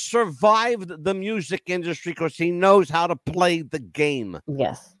 He survived the music industry because he knows how to play the game.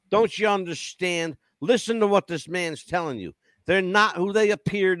 Yes. Don't you understand? Listen to what this man's telling you. They're not who they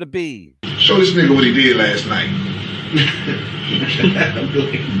appear to be. Show this nigga what he did last night.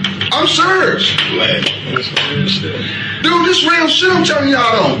 I'm serious. Dude, this real shit I'm telling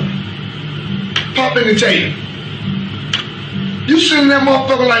y'all though. Pop in the tape. You sitting that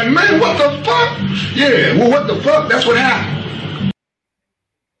motherfucker like, man, what the fuck? Yeah, well, what the fuck? That's what happened.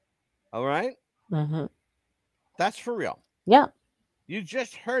 All right? Mm-hmm. That's for real. Yeah. You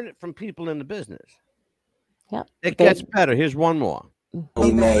just heard it from people in the business. Yeah. It gets better. Here's one more.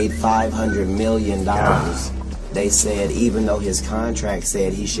 He made $500 million. They said even though his contract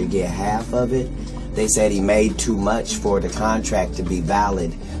said he should get half of it, they said he made too much for the contract to be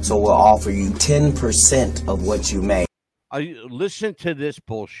valid. So we'll offer you 10% of what you made. Listen to this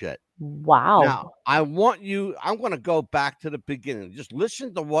bullshit. Wow. Now, I'm going to go back to the beginning. Just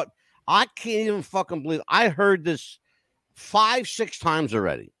listen to what, I can't even fucking believe. I heard this 5-6 times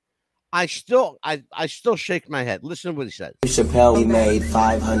already. I still shake my head. Listen to what he said. Chappelle, he made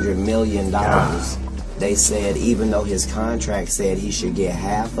 $500 million. They said even though his contract said he should get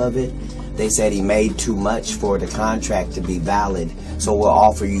half of it, they said he made too much for the contract to be valid. So we'll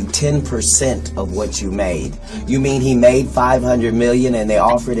offer you 10% of what you made. You mean he made $500 million and they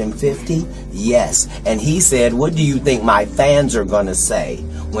offered him 50? Yes. And he said, what do you think my fans are gonna say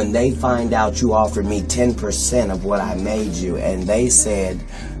when they find out you offered me 10% of what I made you? And they said,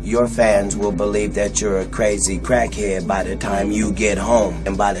 your fans will believe that you're a crazy crackhead by the time you get home.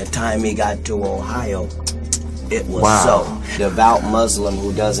 And by the time he got to Ohio, it was so. Devout Muslim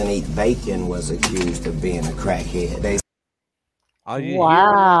who doesn't eat bacon was accused of being a crackhead.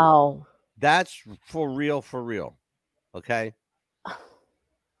 Wow. That's for real. Okay?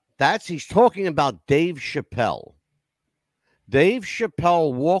 He's talking about Dave Chappelle. Dave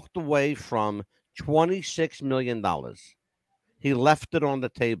Chappelle walked away from $26 million. He left it on the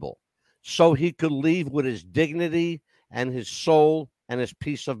table so he could leave with his dignity and his soul and his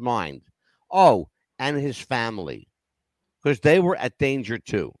peace of mind. Oh, and his family, because they were at danger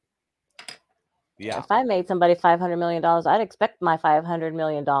too. Yeah. If I made somebody $500 million, I'd expect my $500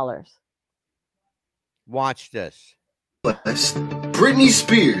 million. Watch this. Britney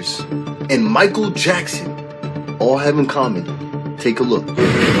Spears and Michael Jackson all have in common. Take a look.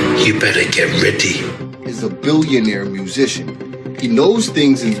 You better get ready. Is a billionaire musician. He knows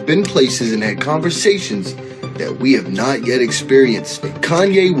things and's been places and had conversations that we have not yet experienced.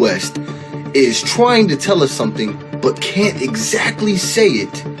 Kanye West is trying to tell us something but can't exactly say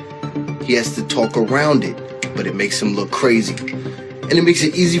it. He has to talk around it, but it makes him look crazy. And it makes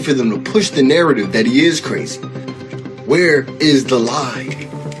it easy for them to push the narrative that he is crazy. Where is the lie?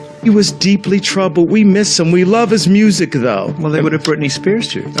 He was deeply troubled. We miss him. We love his music, though. Well, they would have Britney Spears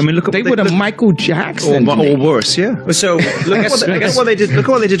too. I mean, they would have Michael Jackson, or worse, yeah. So look at what they did. Look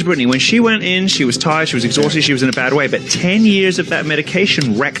at what they did to Britney. When she went in, she was tired, she was exhausted, she was in a bad way. But 10 years of that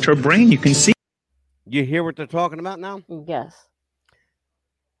medication wrecked her brain. You can see. You hear what they're talking about now? Yes.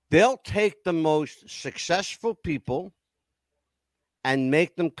 They'll take the most successful people and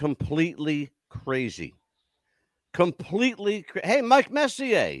make them completely crazy. Hey, Mike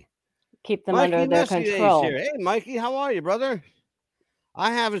Messier. Keep them Mikey under their Messier's control. here. Hey, Mikey, how are you, brother?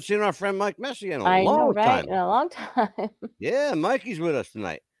 I haven't seen our friend Mike Messier in a I long know, right? time. In a long time. Yeah, Mikey's with us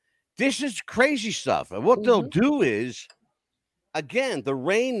tonight. This is crazy stuff. And what they'll do is, again, the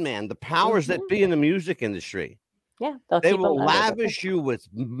Rain Man, the powers that be in the music industry, Yeah, they will lavish you with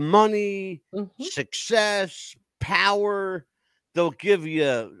money, success, power. They'll give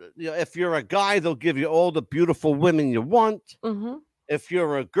you, if you're a guy, they'll give you all the beautiful women you want. If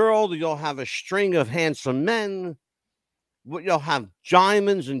you're a girl, you'll have a string of handsome men. You'll have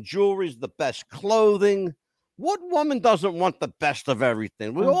diamonds and jewelry, the best clothing. What woman doesn't want the best of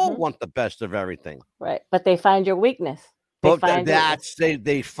everything? We all want the best of everything. Right. But they find your weakness. They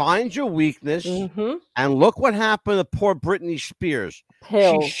find your weakness. And look what happened to poor Britney Spears.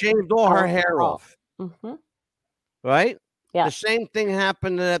 Pills. She shaved all her hair off. Right? Yeah. The same thing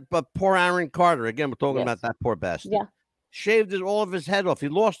happened to poor Aaron Carter. Again, we're talking about that poor bastard. Yeah. Shaved all of his head off. He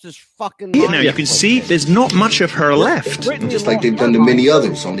lost his fucking You mind. know, you can see there's not much of her left. Just like they've done to many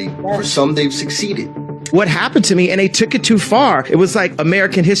others, only for some they've succeeded. What happened to me, and they took it too far. It was like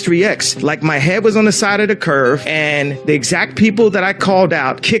American History X. Like my head was on the side of the curve, and the exact people that I called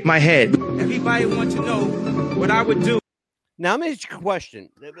out kicked my head. Everybody wants to know what I would do. Now, let me ask you a question.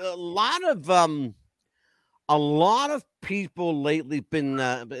 A lot of people lately been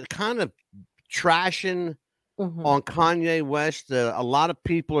kind of trashing on Kanye West. A lot of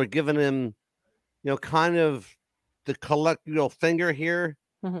people are giving him, kind of the colloquial finger here.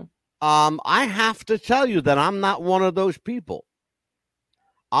 I have to tell you that I'm not one of those people.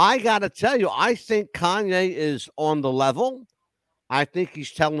 I got to tell you, I think Kanye is on the level. I think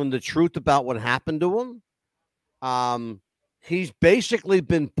he's telling the truth about what happened to him. He's basically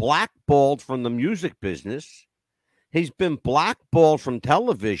been blackballed from the music business. He's been blackballed from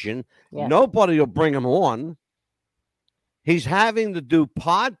television. Yeah. Nobody will bring him on. He's having to do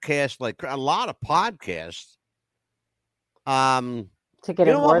podcasts, like a lot of podcasts. To get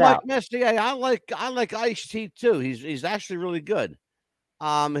his word out. Mike Messier, I like Ice-T too. He's actually really good.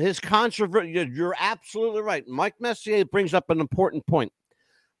 His controversy, you're absolutely right. Mike Messier brings up an important point.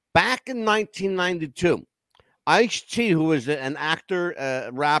 Back in 1992, Ice-T, who was an actor,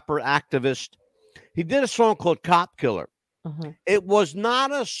 rapper, activist, he did a song called Cop Killer. It was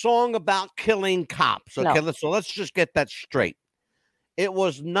not a song about killing cops. Okay, let's just get that straight. It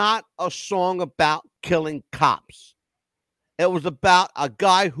was not a song about killing cops. It was about a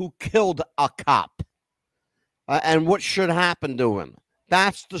guy who killed a cop and what should happen to him.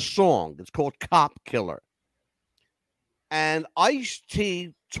 That's the song. It's called Cop Killer. And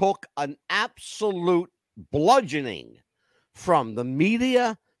Ice-T took an absolute bludgeoning from the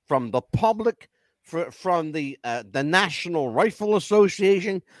media, from the public, from the National Rifle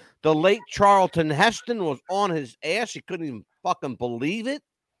Association. The late Charlton Heston was on his ass. He couldn't even fucking believe it.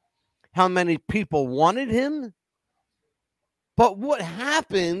 How many people wanted him. But what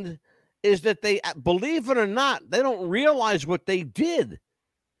happened is that they, believe it or not, they don't realize what they did.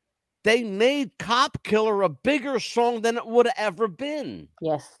 They made Cop Killer a bigger song than it would have ever been.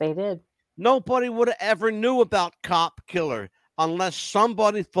 Yes, they did. Nobody would have ever knew about Cop Killer unless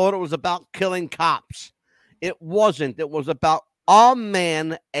somebody thought it was about killing cops. It wasn't. It was about one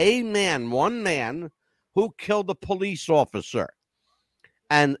man who killed a police officer.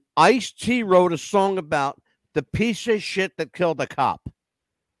 And Ice-T wrote a song about the piece of shit that killed a cop.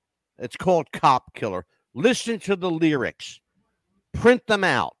 It's called Cop Killer. Listen to the lyrics. Print them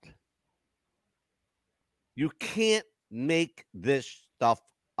out. You can't make this stuff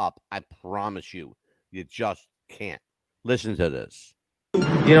up. I promise you. You just can't. Listen to this.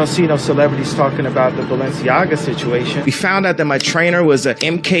 You don't see no celebrities talking about the Balenciaga situation. We found out that my trainer was a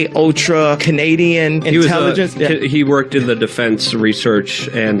MK Ultra Canadian intelligence. He worked in the defense research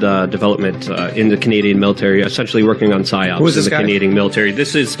and development in the Canadian military, essentially working on PSYOPs Who is this in the guy? Canadian military.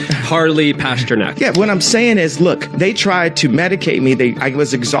 This is Harley Pasternak. Yeah, what I'm saying is, look, they tried to medicate me. I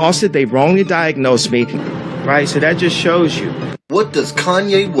was exhausted. They wrongly diagnosed me. Right, so that just shows you. What does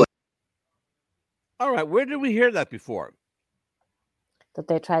Kanye West? All right, where did we hear that before? That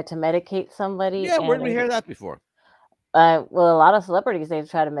they tried to medicate somebody. Yeah, where did we hear that before? Well, a lot of celebrities, they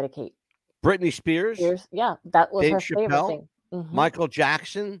try to medicate. Britney Spears? Yeah, that was Dave her favorite Chappelle? thing. Michael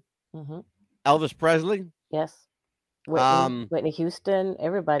Jackson? Elvis Presley? Yes. Whitney Houston,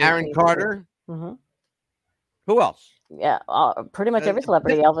 everybody. Aaron Carter? Who else? Yeah, pretty much every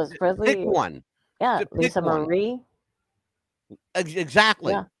celebrity. Elvis Presley. Pick one. Yeah, Pick Lisa one. Marie.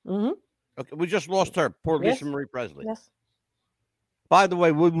 Exactly. Yeah. Okay, we just lost her. Poor Lisa Marie Presley. Yes. By the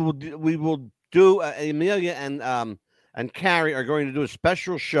way, we will do Amelia and Carrie are going to do a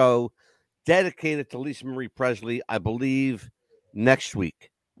special show dedicated to Lisa Marie Presley, I believe, next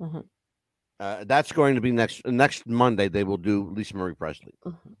week. Mhm. That's going to be next Monday. They will do Lisa Marie Presley.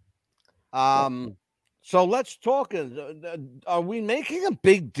 So let's talk. Are we making a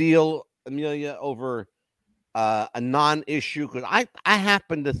big deal, Amelia, over a non-issue? Because I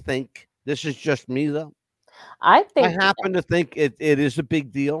happen to think, this is just me though, I I think happen to think it is a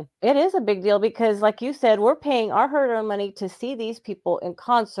big deal. it is a big deal because, like you said, we're paying our hard-earned money to see these people in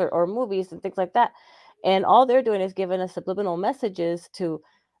concert or movies and things like that, and all they're doing is giving us subliminal messages to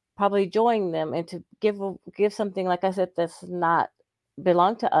probably join them and to give something, like I said, that's not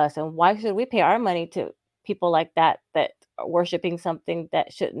belong to us. And why should we pay our money to people like that are worshiping something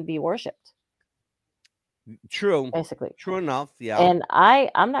that shouldn't be worshipped? True. Basically. True enough. Yeah. And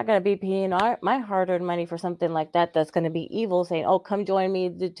I'm not going to be paying my hard-earned money for something like that that's going to be evil, saying, oh, come join me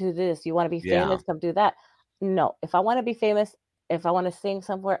to do this. You want to be Yeah. famous? Come do that. No. If I want to be famous, if I want to sing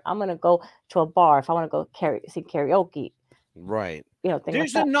somewhere, I'm going to go to a bar. If I want to go sing karaoke, Right. things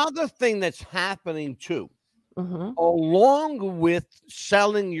There's like that. another thing that's happening too. Mhm. Along with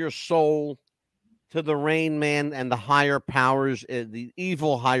selling your soul to the Rain Man and the higher powers, the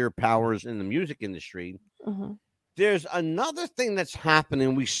evil higher powers in the music industry, Mhm. there's another thing that's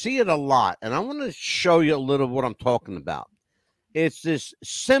happening. We see it a lot, and I want to show you a little what I'm talking about. It's this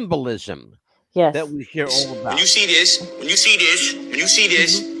symbolism Yes. that we hear all about. When you see this, when you see this, when you see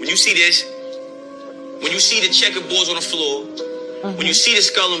this, when you see this, when you see the checkerboards on the floor, when you see the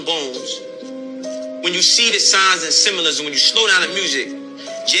skull and bones, when you see the signs and symbolism, when you slow down the music,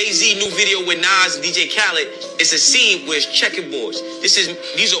 Jay-Z new video with Nas and DJ Khaled, it's a scene where it's checkerboards.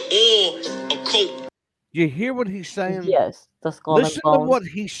 These are all occult. You hear what he's saying? Yes, the skull Listen and to bones. what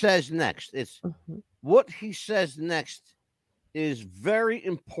he says next. It's what he says next is very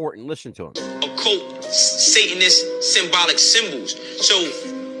important. Listen to him. Occult, Satanist, symbolic symbols. So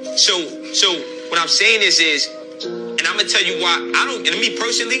what I'm saying is, and I'm gonna tell you why and me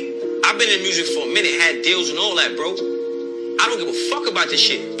personally, I've been in music for a minute, had deals and all that, bro. I don't give a fuck about this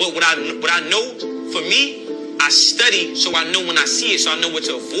shit. But what I know, for me, I study so I know when I see it, so I know what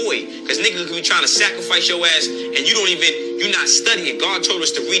to avoid. Because niggas could be trying to sacrifice your ass and you're not studying. God told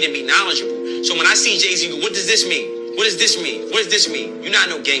us to read and be knowledgeable. So when I see Jay-Z, what does this mean? What does this mean? What does this mean? You're not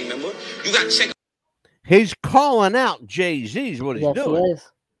no gang member. You got to check. He's calling out Jay-Z is what he's Yes, doing.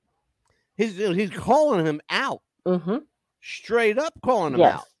 he is. He's calling him out. Mm-hmm. Straight up calling him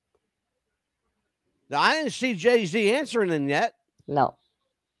Yes. out. Now, I didn't see Jay-Z answering him yet. No.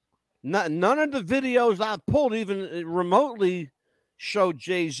 None of the videos I pulled even remotely showed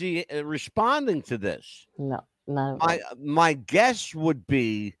Jay-Z responding to this. No. Not at all. My guess would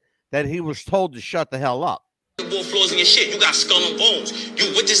be that he was told to shut the hell up. Wall floors in your shit. You got skull and bones.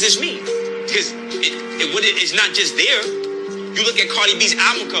 What does this mean? Because it's not just there. You look at Cardi B's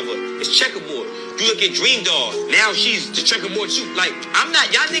album cover. It's checkerboard. You look at Dream Doll. Now she's the checkerboard too. Like, I'm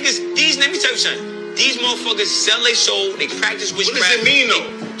not, y'all niggas, let me tell you something. These motherfuckers sell their soul. They practice witchcraft. What does it mean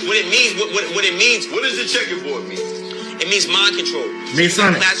though? What it means. What does the checkerboard mean? It means mind control. So you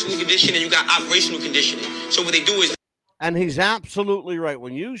got classical conditioning, you got operational conditioning. So what they do is. And he's absolutely right.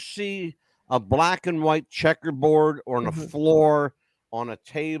 When you see a black and white checkerboard or on a floor, on a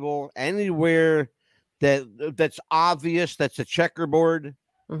table, anywhere that's obvious, that's a checkerboard,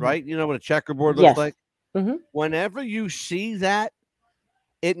 right? You know what a checkerboard looks like? Whenever you see that,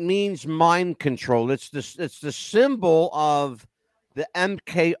 it means mind control. It's the symbol of the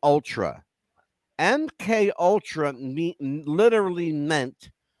MK Ultra. MK Ultra literally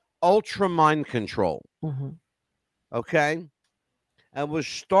meant ultra mind control. Okay? And was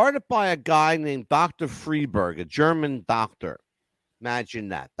started by a guy named Dr. Freeberg, a German doctor. Imagine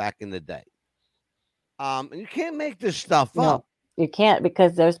that, back in the day. And you can't make this stuff up. You can't,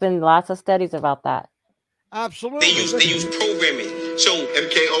 because there's been lots of studies about that. Absolutely. They use programming. So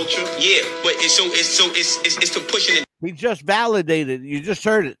MK Ultra? Yeah, but it's to push it. He just validated. You just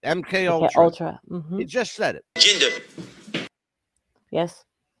heard it. MK Ultra. He just said it. Agenda. Yes.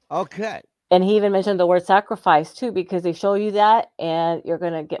 Okay. And he even mentioned the word sacrifice too, because they show you that and you're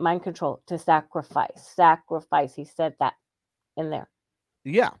going to get mind control to sacrifice. Sacrifice. He said that in there.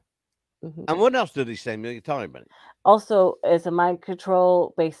 Yeah. And what else did he say? You tell everybody. Also, it's a mind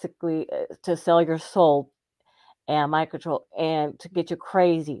control, basically, to sell your soul and mind control and to get you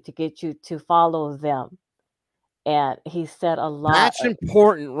crazy, to get you to follow them. And he said a lot. That's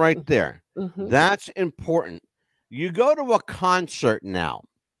important right there. That's important. You go to a concert now,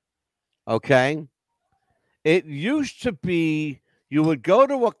 okay? It used to be you would go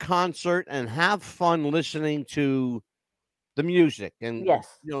to a concert and have fun listening to the music and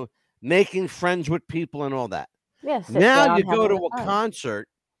Yes. making friends with people and all that. Yes. Now you go to a concert,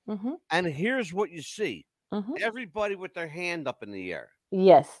 Mm-hmm. and here's what you see: Mm-hmm. everybody with their hand up in the air.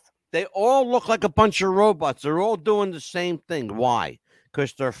 Yes. They all look like a bunch of robots. They're all doing the same thing. Why?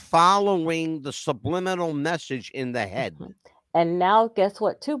 Because they're following the subliminal message in the head. And now, guess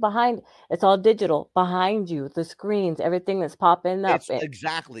what? Too behind, it's all digital. Behind you, the screens, everything that's popping up.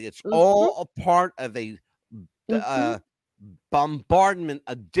 Exactly. It's all a part of a bombardment,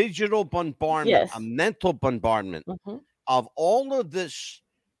 a digital bombardment, a mental bombardment of all of this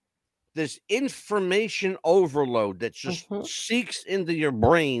information overload that just seeks into your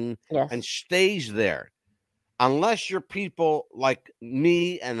brain and stays there. Unless you're people like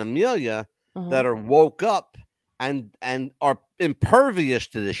me and Amelia that are woke up and are impervious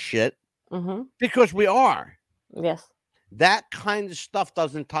to this shit, because we are. Yes. That kind of stuff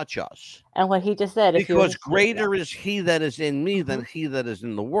doesn't touch us. And what he just said, because greater is he that is in me than he that is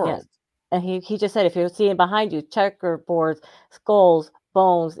in the world. Yes. And he just said, if you're seeing behind you checkerboards, skulls,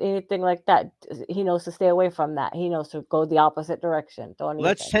 bones, anything like that, he knows to stay away from that. He knows to go the opposite direction.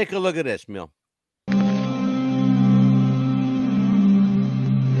 Let's take a look at this, Mill.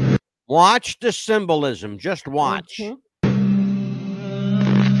 Watch the symbolism. Just watch.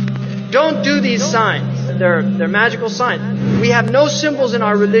 Don't do these signs. They're magical signs. We have no symbols in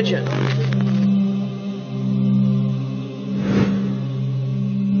our religion.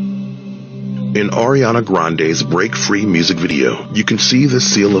 In Ariana Grande's Break Free music video, you can see the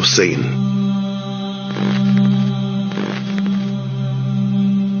seal of Satan.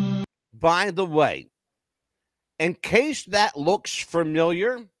 By the way, in case that looks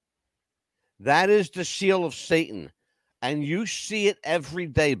familiar, that is the seal of Satan. And you see it every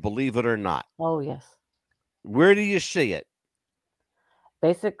day, believe it or not. Oh, yes. Where do you see it?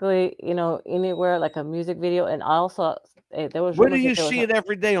 Basically, anywhere like a music video. And also, there was. Where do you see it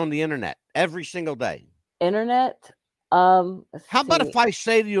every day on the internet? Every single day. Internet? How about if I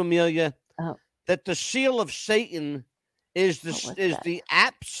say to you, Amelia, that the seal of Satan is the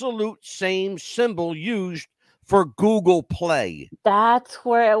absolute same symbol used for Google Play? That's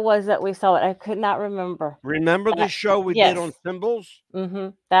where it was that we saw it. I could not remember. Remember the show we did on symbols? Mm-hmm.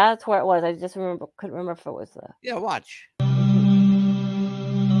 That's where it was. I just couldn't remember if it was the. Yeah, watch.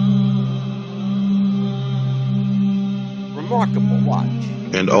 Remarkable. Watch.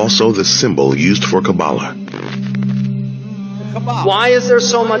 And also the symbol used for Kabbalah. Why is there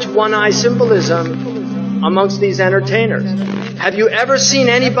so much one-eye symbolism amongst these entertainers? Have you ever seen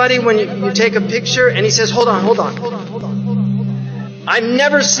anybody when you take a picture and he says, hold on. I've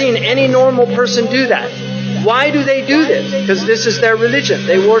never seen any normal person do that. Why do they do this? Because this is their religion.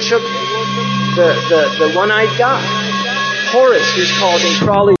 They worship the one-eyed God. Horus is called in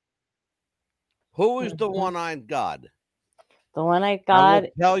Crawley. Who is the one-eyed God? The one-eyed God. I will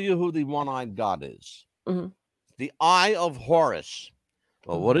tell you who the one-eyed God is. Mm-hmm. The Eye of Horus.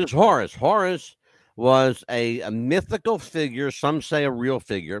 Well, what is Horus? Horus was a mythical figure. Some say a real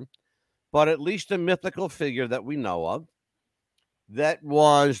figure, but at least a mythical figure that we know of. That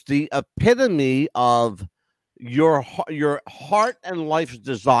was the epitome of your heart and life's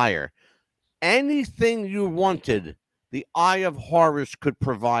desire. Anything you wanted, the Eye of Horus could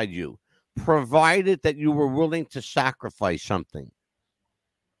provide you, provided that you were willing to sacrifice something.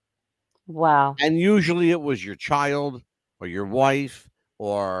 Wow. And usually it was your child or your wife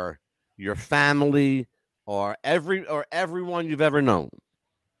or your family or everyone you've ever known.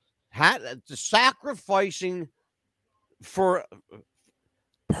 Sacrificing for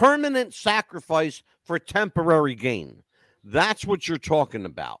permanent sacrifice for temporary gain. That's what you're talking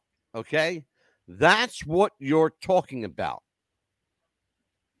about. Okay? That's what you're talking about.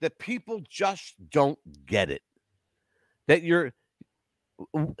 That people just don't get it. That your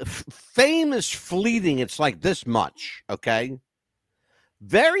fame is fleeting. It's like this much. Okay?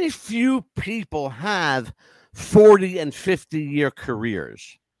 Very few people have 40 and 50-year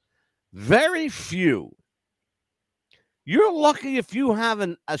careers. Very few. You're lucky if you have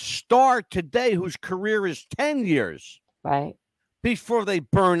a star today whose career is 10 years. Right. Before they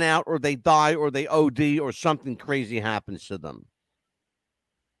burn out or they die or they OD or something crazy happens to them.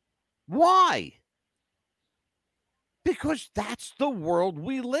 Why? Because that's the world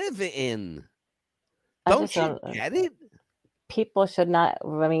we live in. Don't you get it? People should not,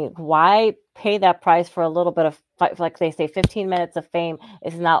 why pay that price for a little bit of, like they say, 15 minutes of fame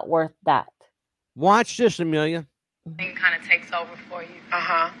is not worth that. Watch this, Amelia. Thing kind of takes over for you.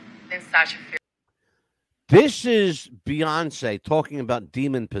 Then Sasha feels. This is Beyonce talking about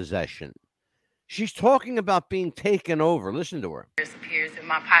demon possession. She's talking about being taken over. Listen to her. Appears in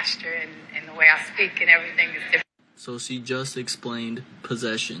my posture and the way I speak and everything is different. So she just explained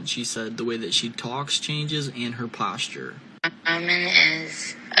possession. She said the way that she talks changes and her posture. Roman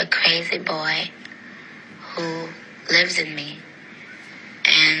is a crazy boy who lives in me.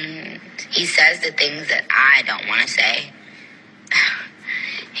 And he says the things that I don't want to say.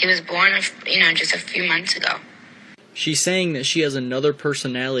 He was born, just a few months ago. She's saying that she has another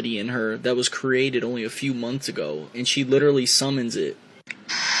personality in her that was created only a few months ago, and she literally summons it.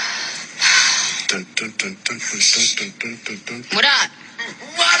 What up?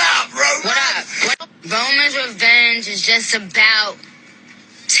 What up, Roman? What up? Roman's revenge is just about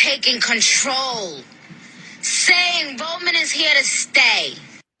taking control. Saying Roman is here to stay.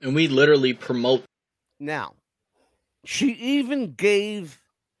 And we literally promote. Now, she even gave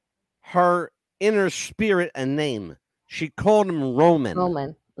her inner spirit a name. She called him Roman.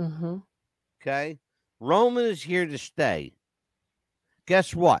 Roman. Mm-hmm. Okay? Roman is here to stay.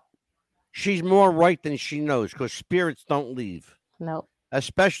 Guess what? She's more right than she knows because spirits don't leave. No.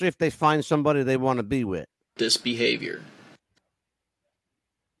 Especially if they find somebody they want to be with. This behavior.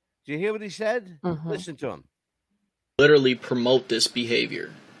 Do you hear what he said? Mm-hmm. Listen to him. Literally promote this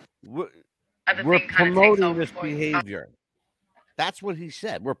behavior. We're promoting this behavior. That's what he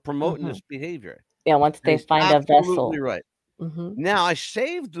said. We're promoting this behavior. Yeah, once they find a vessel. Absolutely right. Mm-hmm. Now, I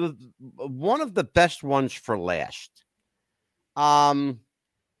saved one of the best ones for last.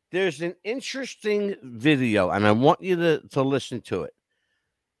 There's an interesting video, and I want you to listen to it.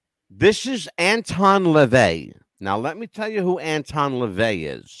 This is Anton LaVey. Now, let me tell you who Anton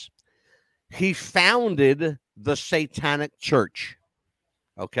LaVey is. He founded the Satanic Church.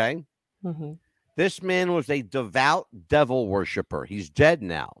 Okay? Mm-hmm. This man was a devout devil worshiper. He's dead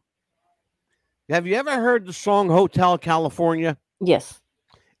now. Have you ever heard the song Hotel California? Yes.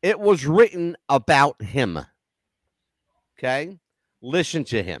 It was written about him. Okay? Listen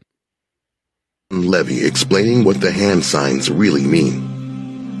to him. Levy explaining what the hand signs really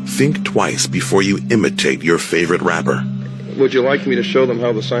mean. Think twice before you imitate your favorite rapper. Would you like me to show them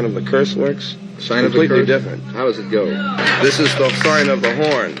how the sign of the curse works? Sign of the curse? Completely different. How does it go? This is the sign of the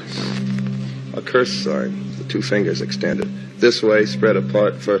horns. A curse sign. The two fingers extended. This way, spread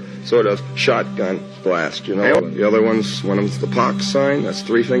apart for sort of shotgun blast, you know? The other one of them's the pox sign. That's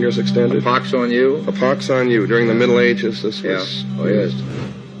three fingers extended. A pox on you? A pox on you. During the Middle Ages, this was... Oh, yes.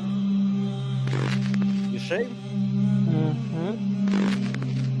 You see?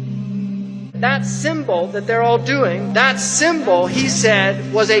 That symbol that they're all doing, that symbol, he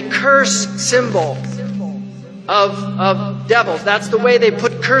said, was a curse symbol of devils. That's the way they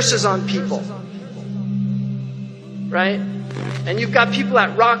put curses on people. Right? And you've got people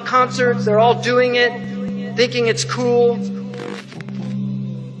at rock concerts, they're all doing it, thinking it's cool.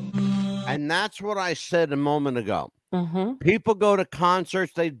 And that's what I said a moment ago. Mm-hmm. People go to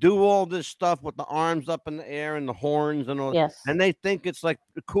concerts, they do all this stuff with the arms up in the air and the horns and all, yes, and they think it's like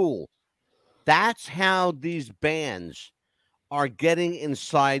cool. That's how these bands are getting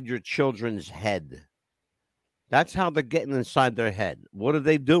inside your children's head. That's how they're getting inside their head. What are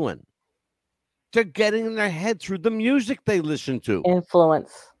they doing? They're getting in their head through the music they listen to.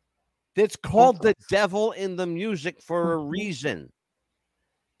 Influence. It's called the devil in the music for a reason.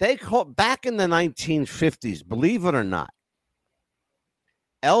 They called back in the 1950s, believe it or not.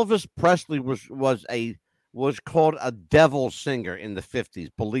 Elvis Presley was called a devil singer in the 50s.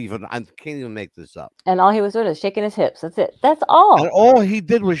 Believe it. I can't even make this up. And all he was doing is shaking his hips. That's it. That's all. And all he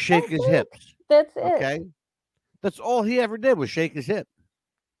did was shake his hips. That's it. Okay. That's all he ever did was shake his hip.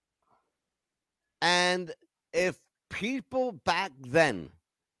 And if people back then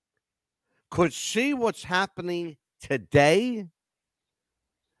could see what's happening today,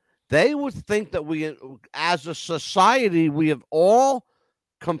 they would think that we, as a society, we have all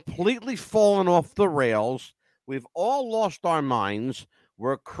completely fallen off the rails. We've all lost our minds.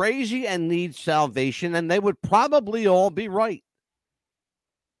 We're crazy and need salvation, and they would probably all be right.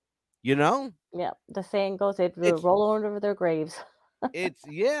 You know? Yeah, the saying goes, they'd roll over their graves.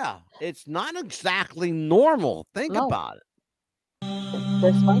 It's not exactly normal. Think about it.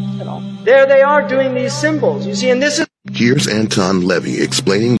 It's dysfunctional. There they are doing these symbols. You see, and this is... Here's Anton Levy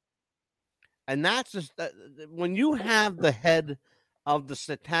explaining. And that's just, when you have the head of the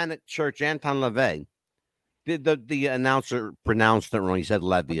Satanic Church, Anton LaVey, the announcer pronounced it wrong. He said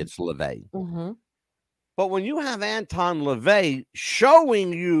Levy, it's LaVey. Mm-hmm. But when you have Anton LaVey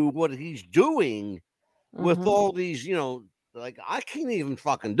showing you what he's doing with all these, like, I can't even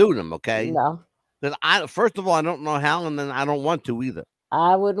fucking do them, okay? No. First of all, I don't know how, and then I don't want to either.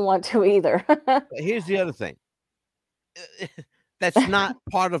 I wouldn't want to either. But here's the other thing. That's not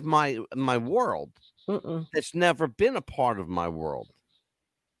part of my world. Mm-mm. It's never been a part of my world.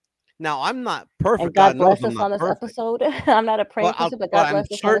 Now, I'm not perfect. And God knows bless I'm us not on this perfect. episode. I'm not a praying person, but God I'm bless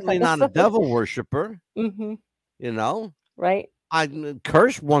us on this certainly not a episode. devil worshiper. Mm-hmm. You know, Right? I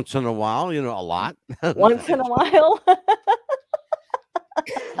curse once in a while. You know, a lot. Once in a while.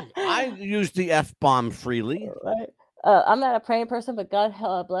 I use the F-bomb freely. Right. I'm not a praying person, but God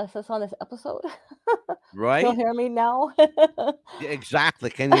bless us on this episode. Right? You'll hear me now. Yeah,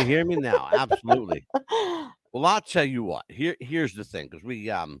 exactly. Can you hear me now? Absolutely. Well, I'll tell you what. Here's the thing, because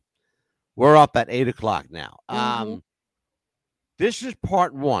we're up at 8:00 now. Mm-hmm. This is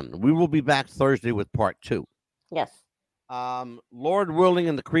part 1. We will be back Thursday with part 2. Yes. Lord willing,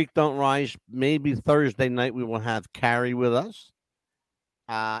 and the creek don't rise. Maybe Thursday night we will have Carrie with us,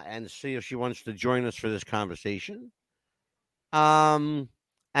 and see if she wants to join us for this conversation. And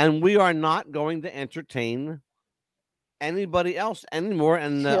we are not going to entertain anybody else anymore.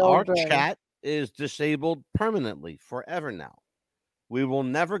 And our chat is disabled permanently forever now. We will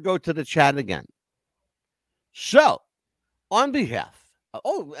never go to the chat again. So, on behalf,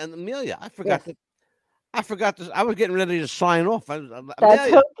 and Amelia, I forgot this. I was getting ready to sign off. Amelia,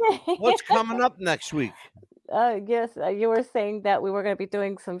 okay. What's coming up next week? Yes, you were saying that we were going to be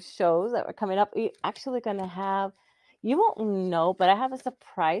doing some shows that were coming up. We're actually going to have, you won't know, but I have a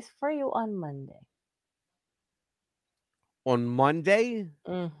surprise for you on Monday. On Monday?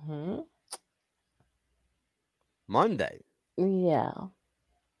 Mm-hmm. Monday? Yeah.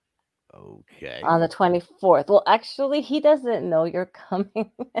 Okay. On the 24th. Well, actually, he doesn't know you're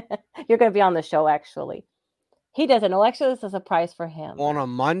coming. You're going to be on the show, actually. He doesn't know. Actually, it's a surprise for him. On a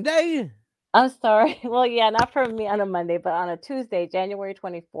Monday? I'm sorry. Well, yeah, not for me on a Monday, but on a Tuesday, January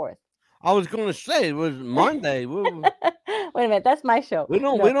 24th. I was going to say it was Monday. Wait a minute, that's my show. We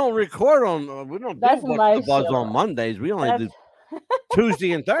don't record on. We don't That's do my What's the Buzz show. on Mondays. We only do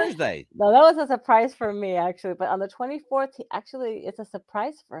Tuesday and Thursday. No, that was a surprise for me, actually. But on the 24th, it's a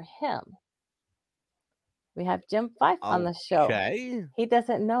surprise for him. We have Jim Fife on the show. Okay. He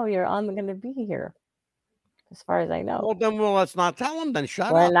doesn't know you're going to be here, as far as I know. Well, then let's not tell him. Then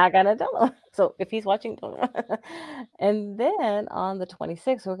shut We're up. not going to tell him. So if he's watching, and then on the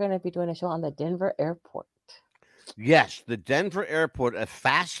 26th, we're going to be doing a show on the Denver airport. Yes, the Denver airport, a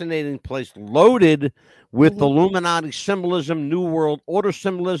fascinating place loaded with Illuminati symbolism, New World Order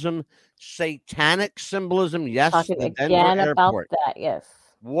symbolism, satanic symbolism. Yes, Talking the again Denver about airport. that, yes.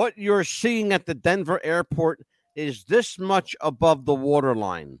 What you're seeing at the Denver airport is this much above the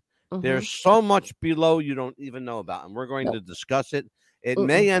waterline. There's so much below you don't even know about, and we're going to discuss it. It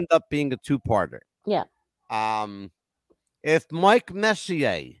may end up being a two-parter. Yeah. If Mike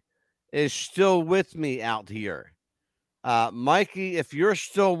Messier is still with me out here, Mikey, if you're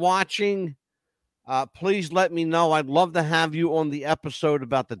still watching, please let me know. I'd love to have you on the episode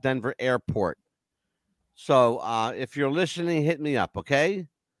about the Denver airport. So if you're listening, hit me up, okay?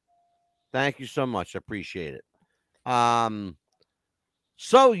 Thank you so much. I appreciate it.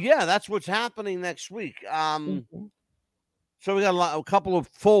 So, yeah, that's what's happening next week. So we got a couple of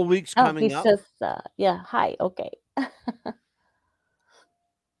full weeks coming up. He says, yeah, hi, okay.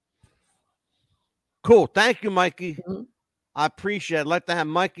 Cool. Thank you, Mikey. I appreciate it. I'd like to have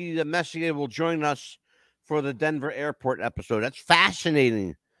Mikey Messier will join us for the Denver airport episode. That's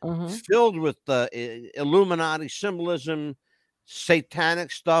fascinating. Filled with Illuminati symbolism,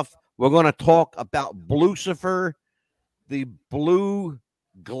 satanic stuff. We're going to talk about Lucifer, the blue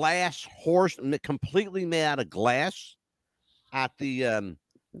glass horse, completely made out of glass at the that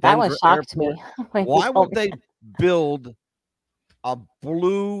Denver one shocked airport. me. Why would they build a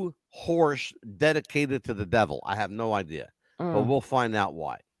blue horse dedicated to the devil? I have no idea, but we'll find out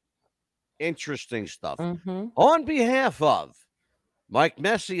why. Interesting stuff. On behalf of Mike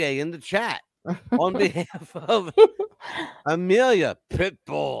Messier in the chat, on behalf of Amelia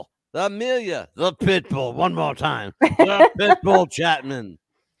Pitbull, Amelia the Pitbull, one more time, the Pitbull Chapman.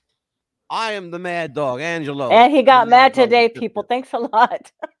 I am the Mad Dog, Angelo. And he got mad today, people. Thanks a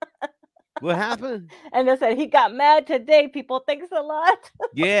lot. What happened? And they said he got mad today, people. Thanks a lot.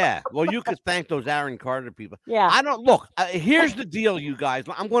 Yeah. Well, you could thank those Aaron Carter people. Yeah. I don't look. Here's the deal, you guys.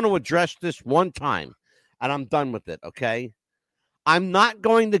 I'm going to address this one time, and I'm done with it. Okay. I'm not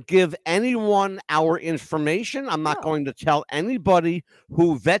going to give anyone our information. I'm not going to tell anybody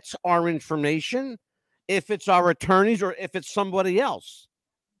who vets our information, if it's our attorneys or if it's somebody else.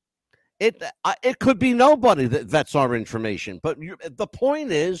 It could be nobody that vets our information. But the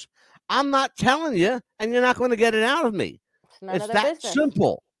point is, I'm not telling you, and you're not going to get it out of me. It's that business.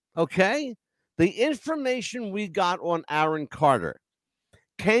 Simple. Okay? The information we got on Aaron Carter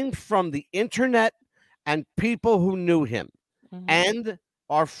came from the internet and people who knew him. And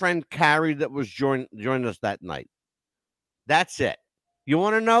our friend Carrie that was joined us that night. That's it. You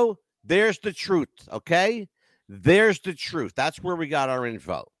want to know? There's the truth, okay? There's the truth. That's where we got our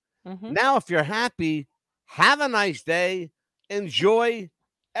info. Now, if you're happy, have a nice day. Enjoy.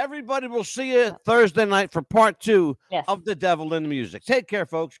 Everybody will see you Thursday night for part 2 of The Devil in the Music. Take care,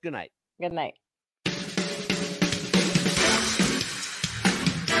 folks. Good night. Good night.